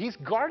faith. He's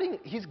guarding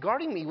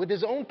me with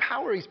his own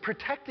power. He's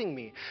protecting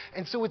me.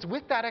 And so it's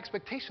with that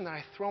expectation that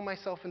I throw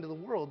myself into the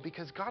world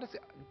because God is,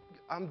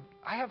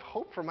 I have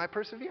hope for my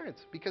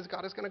perseverance because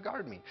God is going to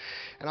guard me.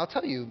 And I'll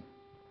tell you,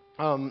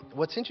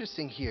 what's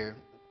interesting here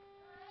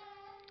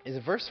is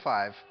in verse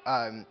 5,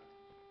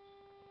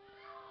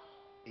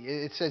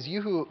 it says,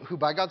 you who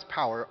by God's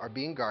power are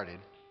being guarded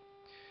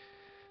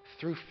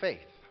through faith.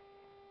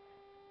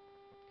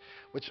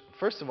 Which,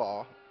 first of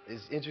all,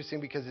 is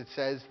interesting because it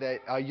says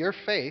that your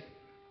faith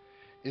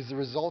is the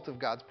result of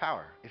God's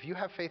power. If you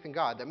have faith in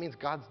God, that means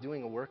God's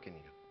doing a work in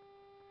you.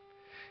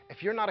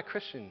 If you're not a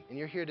Christian and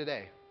you're here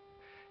today,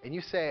 and you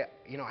say,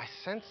 I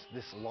sense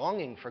this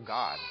longing for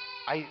God.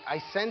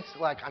 I sense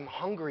like I'm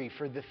hungry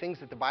for the things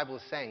that the Bible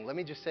is saying. Let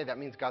me just say that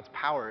means God's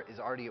power is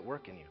already at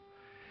work in you.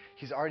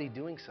 He's already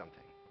doing something.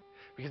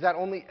 Because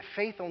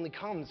faith only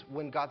comes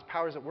when God's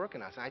power is at work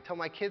in us. And I tell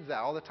my kids that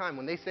all the time.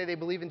 When they say they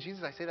believe in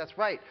Jesus, I say that's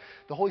right.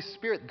 The Holy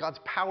Spirit, God's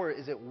power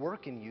is at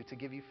work in you to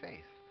give you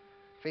faith.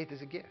 Faith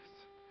is a gift.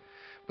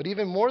 But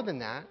even more than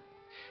that,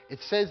 it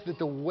says that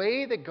the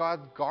way that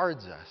God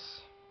guards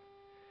us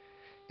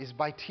is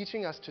by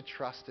teaching us to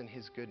trust in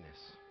his goodness,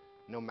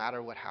 no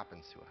matter what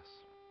happens to us.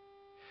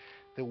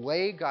 The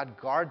way God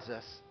guards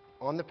us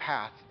on the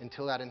path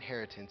until that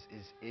inheritance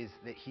is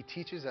that he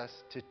teaches us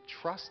to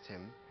trust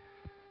him,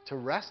 to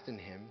rest in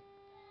him,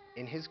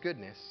 in his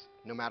goodness,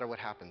 no matter what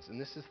happens. And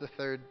this is the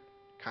third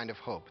kind of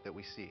hope that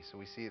we see. So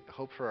we see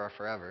hope for our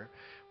forever,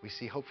 we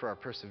see hope for our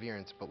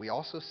perseverance, but we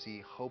also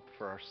see hope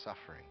for our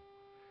suffering.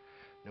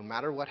 No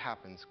matter what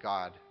happens,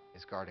 God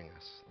is guarding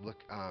us. Look,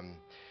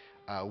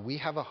 we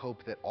have a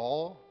hope that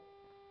all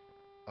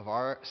of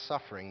our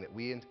suffering that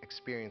we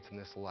experience in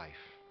this life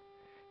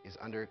is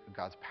under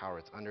God's power.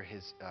 It's under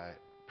his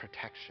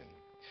protection.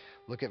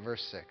 Look at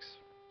verse 6.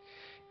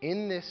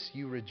 In this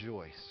you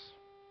rejoice,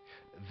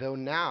 though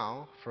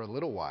now, for a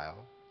little while,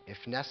 if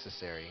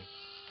necessary,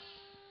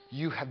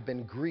 you have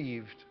been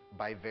grieved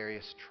by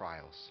various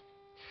trials.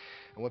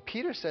 And what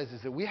Peter says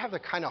is that we have the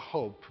kind of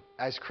hope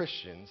as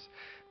Christians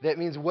that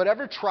means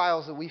whatever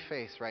trials that we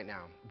face right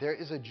now, there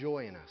is a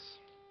joy in us.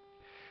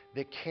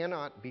 that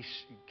cannot be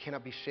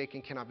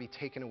shaken, cannot be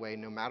taken away,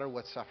 no matter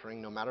what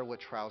suffering, no matter what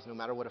trials, no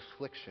matter what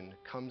affliction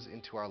comes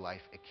into our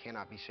life. It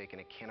cannot be shaken,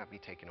 it cannot be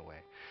taken away.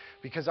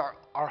 Because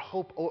our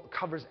hope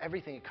covers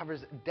everything. It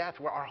covers death,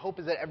 where our hope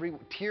is that every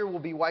tear will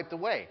be wiped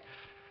away.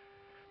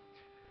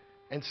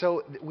 And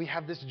so we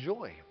have this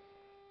joy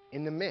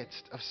in the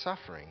midst of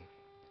suffering.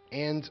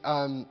 And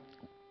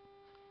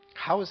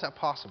how is that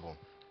possible?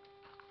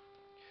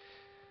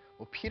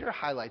 Well, Peter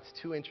highlights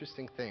two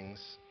interesting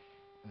things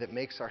that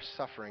makes our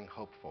suffering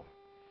hopeful.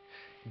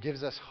 It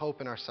gives us hope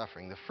in our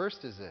suffering. The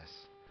first is this,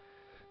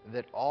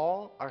 that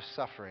all our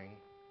suffering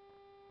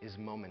is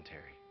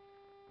momentary.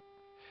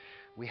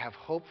 We have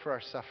hope for our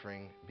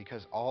suffering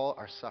because all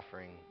our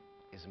suffering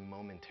is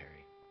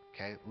momentary.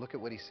 Okay? Look at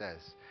what he says.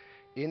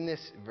 In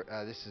this,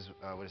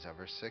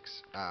 verse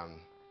 6?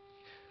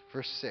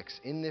 Verse 6,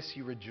 in this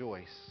you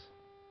rejoice,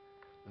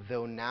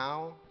 though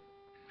now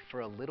for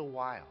a little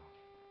while,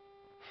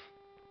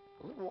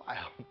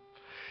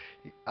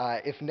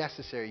 if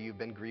necessary, you've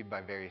been grieved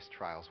by various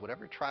trials.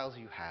 Whatever trials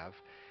you have,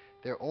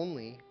 they're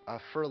only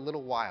for a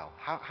little while.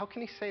 How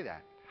can he say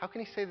that? How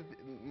can he say that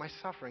my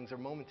sufferings are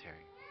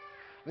momentary?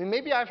 I mean,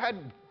 maybe I've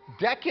had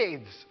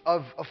decades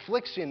of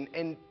affliction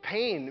and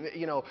pain,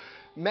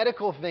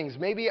 medical things.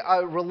 Maybe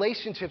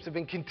relationships have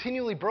been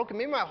continually broken.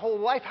 Maybe my whole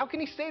life. How can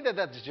he say that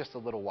that's just a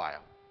little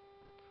while?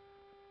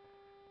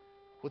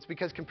 Well, it's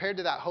because compared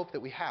to that hope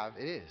that we have,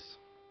 it is.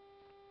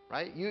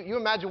 Right? You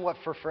imagine what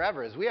for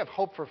forever is. We have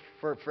hope for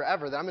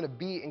forever, that I'm going to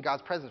be in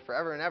God's presence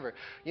forever and ever.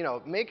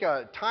 Make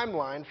a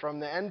timeline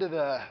from the end of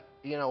the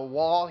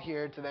wall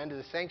here to the end of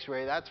the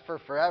sanctuary. That's for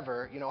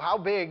forever. How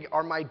big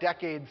are my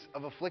decades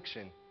of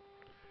affliction?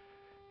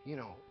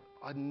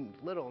 A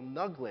little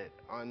nugget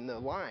on the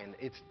line.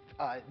 It's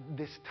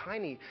this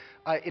tiny,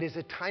 it is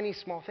a tiny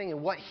small thing.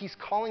 And what he's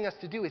calling us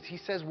to do is he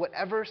says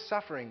whatever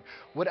suffering,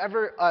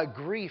 whatever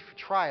grief,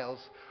 trials,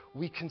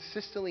 we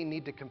consistently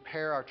need to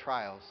compare our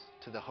trials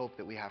to the hope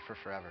that we have for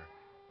forever.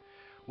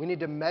 We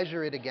need to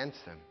measure it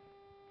against them.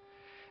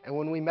 And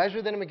when we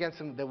measure them against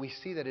them, that we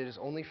see that it is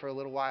only for a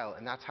little while,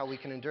 and that's how we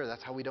can endure.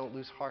 That's how we don't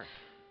lose heart.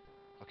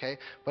 Okay?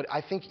 But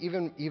I think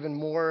even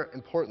more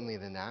importantly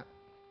than that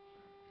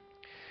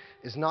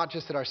is not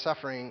just that our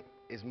suffering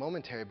is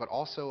momentary, but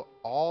also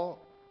all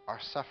our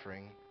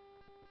suffering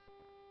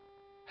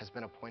has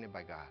been appointed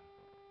by God.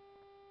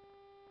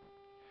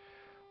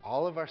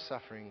 All of our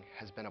suffering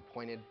has been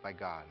appointed by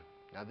God.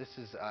 Now, this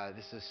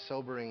is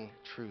sobering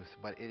truth,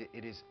 but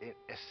it is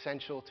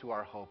essential to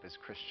our hope as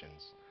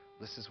Christians.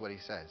 This is what he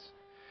says.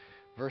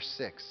 Verse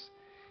 6,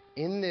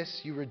 in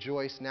this you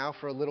rejoice now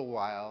for a little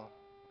while,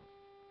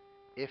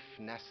 if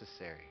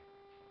necessary.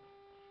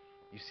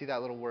 You see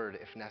that little word,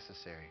 if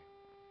necessary.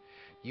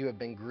 You have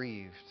been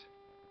grieved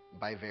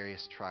by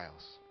various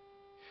trials.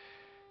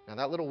 Now,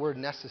 that little word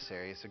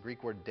necessary is a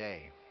Greek word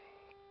dei.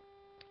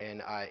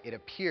 And it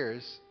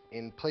appears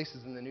in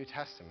places in the New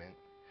Testament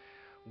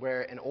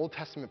where an Old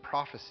Testament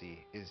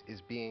prophecy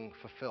is being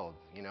fulfilled.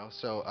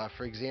 So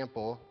for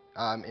example,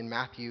 in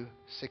Matthew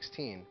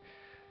 16,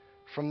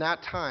 from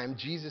that time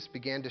Jesus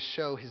began to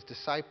show his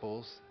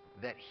disciples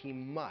that he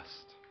must,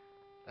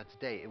 that's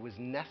dei, it was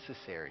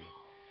necessary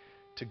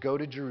to go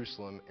to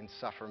Jerusalem and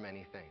suffer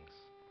many things.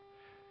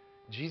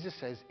 Jesus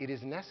says it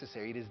is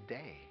necessary, it is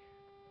dei,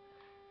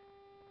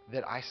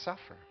 that I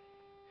suffer.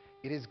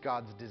 It is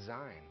God's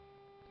design.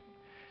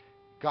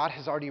 God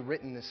has already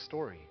written this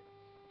story.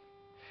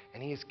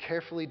 And he has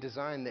carefully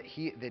designed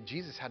that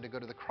Jesus had to go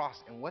to the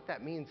cross. And what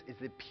that means is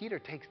that Peter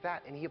takes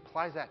that and he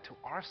applies that to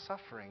our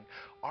suffering.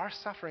 Our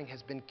suffering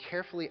has been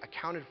carefully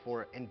accounted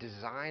for and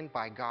designed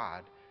by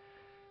God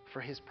for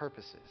his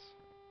purposes.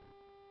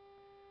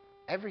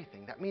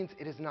 Everything. That means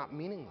it is not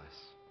meaningless.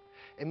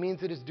 It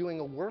means it is doing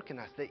a work in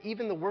us, that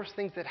even the worst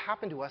things that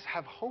happen to us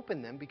have hope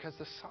in them because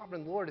the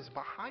sovereign Lord is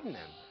behind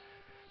them.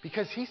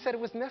 Because he said it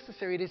was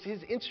necessary. It is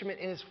his instrument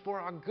and it is for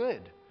our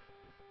good.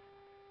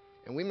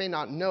 And we may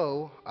not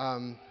know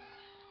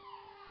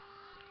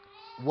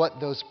what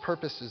those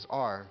purposes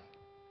are,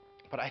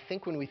 but I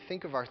think when we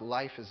think of our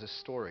life as a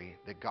story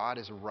that God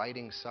is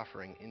writing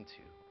suffering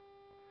into,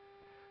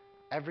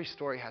 every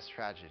story has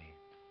tragedy.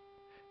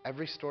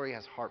 Every story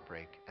has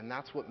heartbreak, and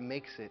that's what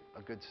makes it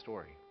a good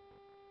story.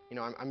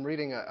 I'm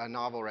reading a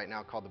novel right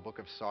now called The Book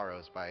of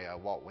Sorrows by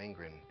Walt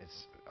Wangren.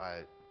 It's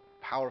a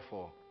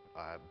powerful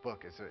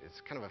book.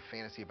 It's kind of a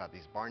fantasy about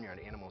these barnyard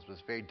animals, but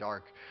it's very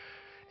dark.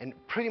 And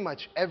pretty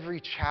much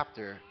every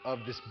chapter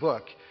of this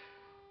book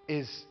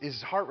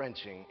is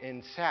heart-wrenching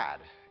and sad,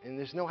 and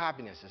there's no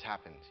happiness has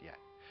happened yet.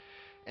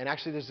 And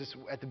actually,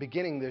 at the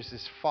beginning, there's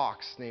this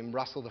fox named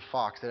Russell the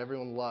Fox that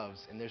everyone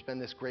loves, and there's been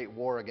this great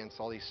war against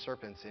all these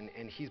serpents,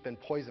 and he's been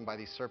poisoned by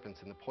these serpents,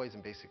 and the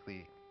poison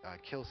basically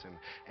kills him,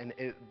 and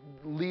it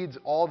leads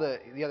all the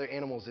other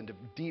animals into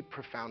deep,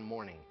 profound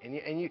mourning.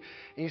 And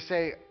you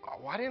say,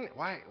 why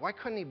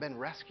couldn't he have been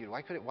rescued?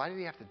 Why did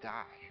he have to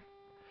die?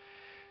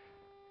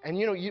 And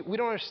we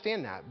don't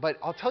understand that. But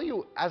I'll tell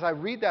you, as I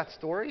read that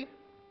story,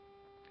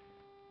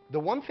 the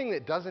one thing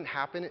that doesn't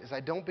happen is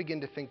I don't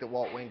begin to think that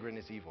Walt Wangren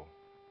is evil.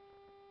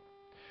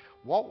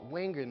 Walt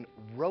Wangen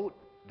wrote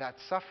that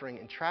suffering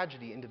and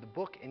tragedy into the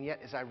book, and yet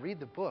as I read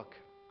the book,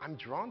 I'm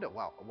drawn to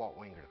Walt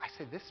Wangen. I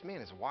say, this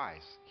man is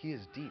wise. He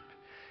is deep.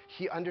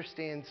 He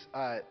understands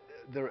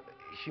the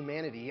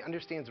humanity. He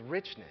understands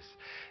richness.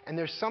 And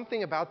there's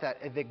something about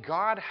that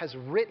God has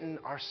written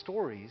our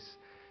stories,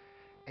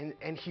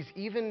 and he's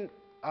even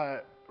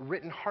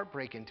written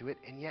heartbreak into it,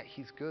 and yet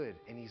he's good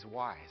and he's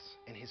wise.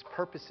 And his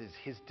purposes,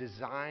 his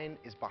design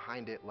is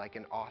behind it, like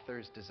an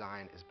author's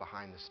design is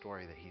behind the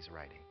story that he's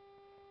writing.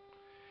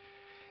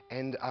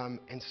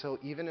 And so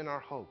even in our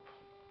hope,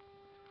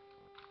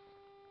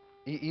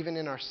 even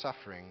in our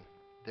suffering,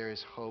 there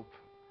is hope.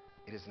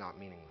 It is not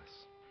meaningless.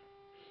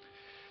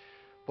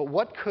 But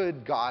what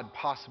could God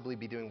possibly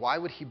be doing? Why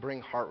would he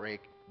bring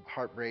heartbreak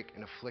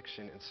and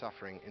affliction and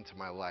suffering into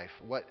my life?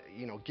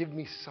 Give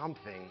me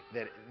something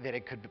that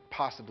it could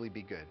possibly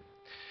be good.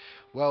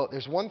 Well,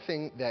 there's one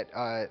thing that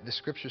the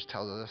scriptures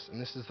tell us,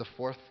 and this is the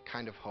fourth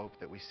kind of hope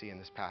that we see in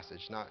this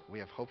passage. We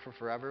have hope for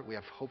forever, we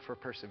have hope for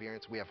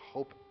perseverance, we have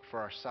hope for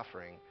our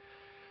suffering,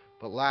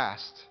 but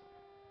last,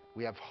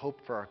 we have hope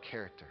for our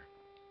character.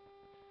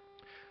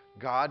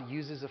 God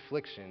uses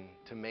affliction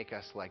to make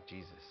us like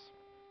Jesus.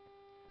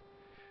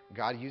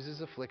 God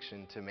uses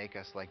affliction to make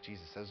us like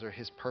Jesus.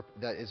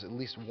 That is at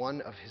least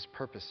one of his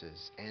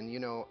purposes. And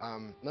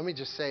let me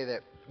just say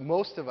that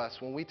most of us,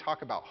 when we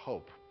talk about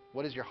hope,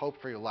 what is your hope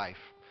for your life?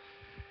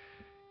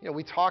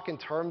 We talk in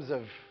terms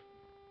of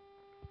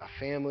a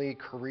family,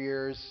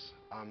 careers,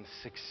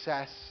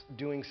 success,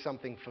 doing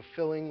something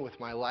fulfilling with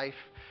my life.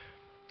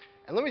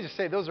 And let me just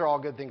say, those are all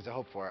good things to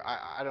hope for.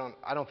 I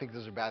don't think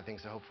those are bad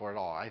things to hope for at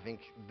all. I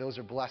think those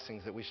are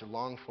blessings that we should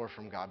long for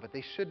from God, but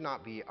they should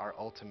not be our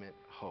ultimate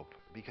hope,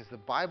 because the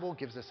Bible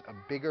gives us a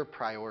bigger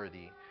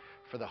priority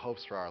for the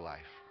hopes for our life.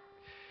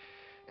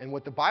 And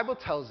what the Bible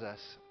tells us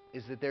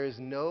is that there is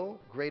no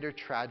greater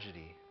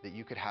tragedy that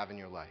you could have in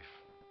your life.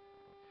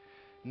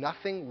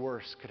 Nothing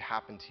worse could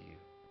happen to you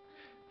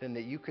than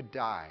that you could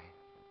die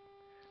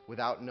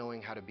without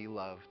knowing how to be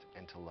loved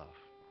and to love.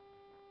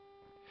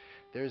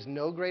 There is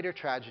no greater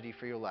tragedy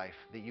for your life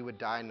that you would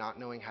die not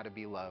knowing how to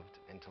be loved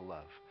and to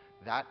love.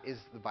 That is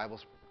the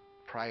Bible's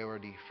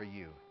priority for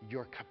you.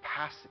 Your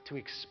capacity to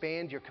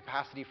expand your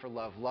capacity for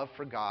love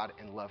for God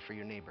and love for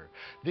your neighbor.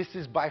 This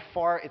is by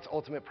far its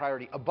ultimate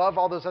priority, above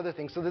all those other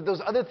things, so that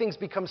those other things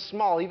become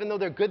small. Even though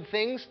they're good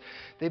things,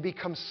 they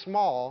become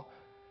small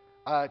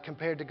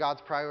compared to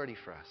God's priority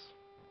for us.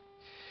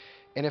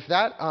 And if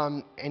that,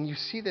 and you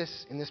see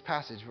this in this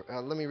passage,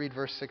 let me read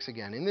verse 6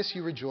 again. In this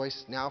you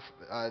rejoice, now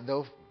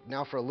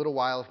for a little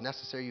while, if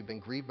necessary, you've been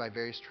grieved by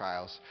various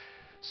trials,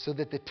 so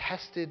that the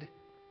tested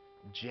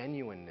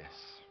genuineness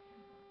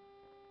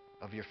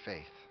of your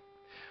faith,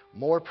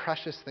 more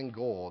precious than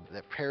gold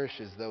that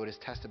perishes though it is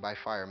tested by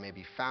fire, may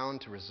be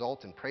found to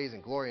result in praise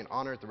and glory and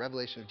honor at the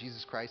revelation of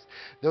Jesus Christ.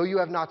 Though you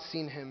have not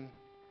seen him,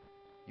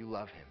 you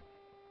love him.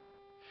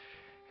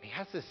 And he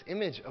has this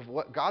image of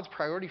what God's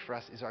priority for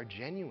us is our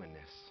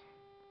genuineness.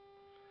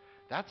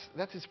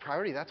 That's his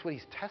priority. That's what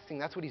he's testing.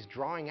 That's what he's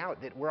drawing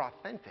out, that we're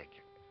authentic.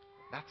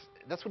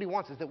 That's what he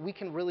wants, is that we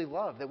can really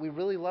love, that we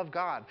really love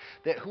God,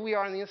 that who we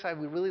are on the inside,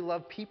 we really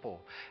love people.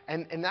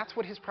 And that's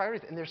what his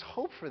priority is. And there's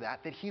hope for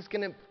that he's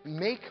going to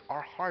make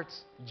our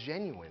hearts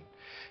genuine.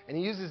 And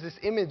he uses this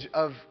image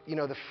of,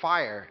 the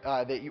fire,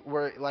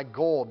 we're like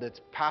gold that's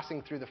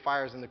passing through the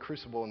fires in the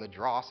crucible, and the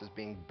dross is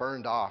being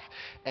burned off.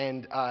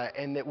 And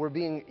that we're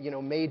being,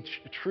 made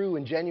true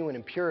and genuine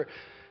and pure.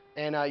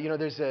 And,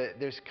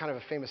 there's kind of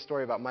a famous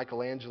story about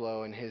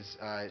Michelangelo and his,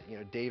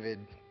 David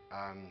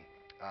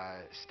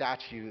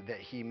statue that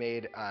he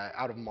made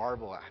out of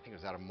marble. I think it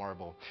was out of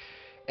marble.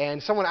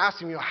 And someone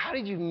asked him, how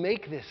did you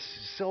make this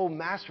so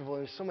masterful,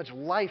 and there's so much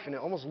life, and it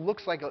almost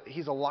looks like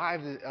he's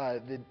alive,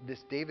 this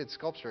David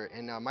sculpture.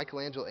 And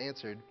Michelangelo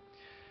answered,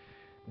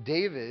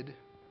 David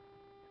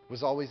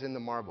was always in the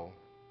marble.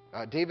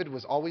 David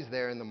was always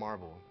there in the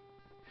marble.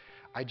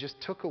 I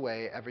just took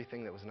away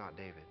everything that was not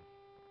David.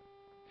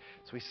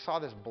 So he saw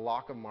this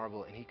block of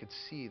marble, and he could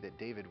see that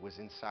David was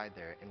inside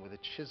there. And with a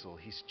chisel,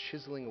 he's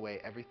chiseling away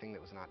everything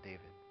that was not David.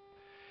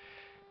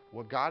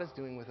 What God is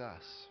doing with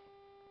us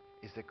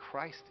is that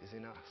Christ is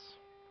in us.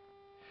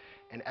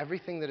 And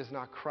everything that is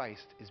not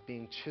Christ is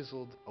being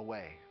chiseled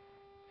away.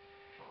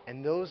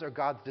 And those are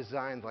God's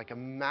designs, like a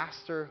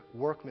master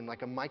workman,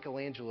 like a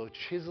Michelangelo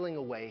chiseling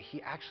away.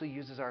 He actually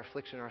uses our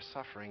affliction, our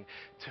suffering,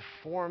 to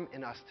form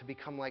in us to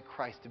become like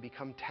Christ, to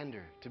become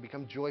tender, to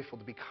become joyful,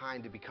 to be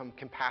kind, to become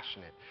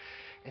compassionate.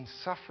 And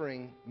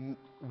suffering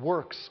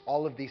works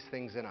all of these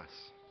things in us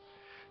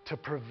to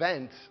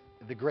prevent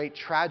the great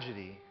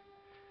tragedy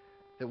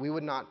that we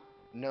would not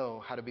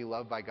know how to be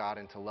loved by God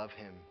and to love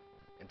him,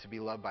 and to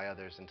be loved by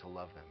others and to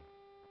love them.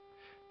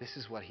 This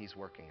is what he's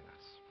working in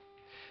us.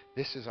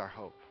 This is our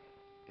hope,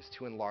 is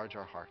to enlarge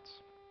our hearts.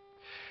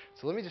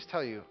 So let me just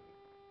tell you,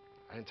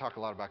 I didn't talk a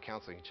lot about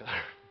counseling each other,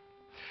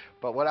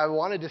 but what I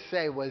wanted to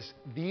say was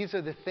these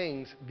are the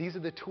things, these are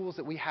the tools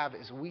that we have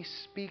as we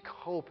speak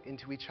hope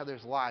into each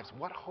other's lives.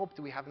 What hope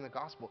do we have in the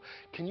gospel?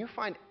 Can you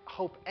find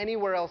hope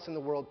anywhere else in the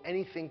world,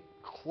 anything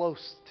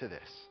close to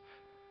this?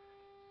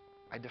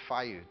 I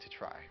defy you to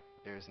try.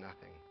 There is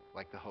nothing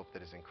like the hope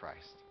that is in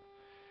Christ.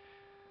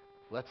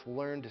 Let's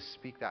learn to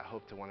speak that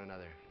hope to one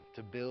another,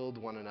 to build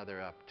one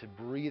another up, to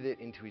breathe it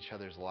into each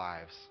other's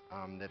lives,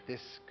 that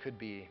this could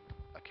be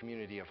a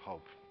community of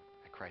hope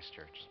at Christ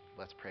Church.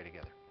 Let's pray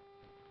together.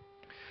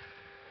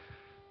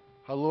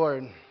 Our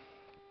Lord,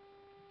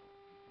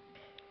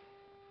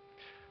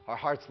 our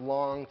hearts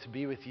long to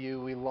be with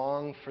you. We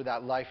long for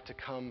that life to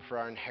come, for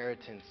our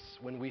inheritance,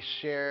 when we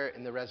share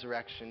in the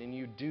resurrection and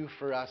you do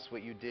for us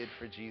what you did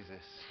for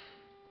Jesus.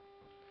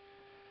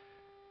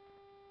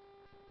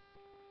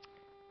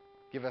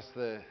 Give us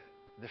the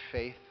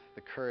faith,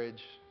 the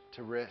courage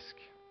to risk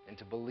and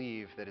to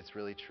believe that it's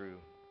really true.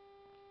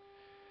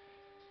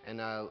 And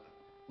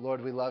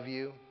Lord, we love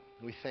you.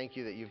 We thank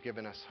you that you've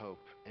given us hope.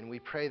 And we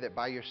pray that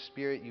by your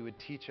Spirit you would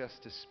teach us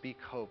to speak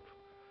hope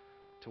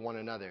to one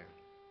another,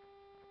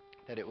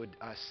 that it would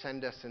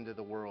send us into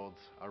the world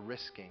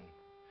risking,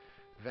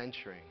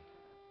 venturing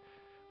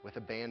with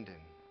abandon,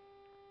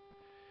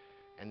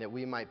 and that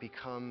we might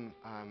become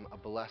a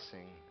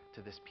blessing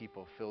to this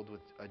people filled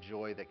with a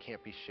joy that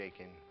can't be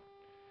shaken,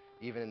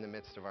 even in the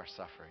midst of our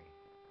suffering.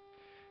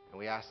 And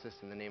we ask this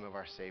in the name of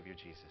our Savior,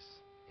 Jesus.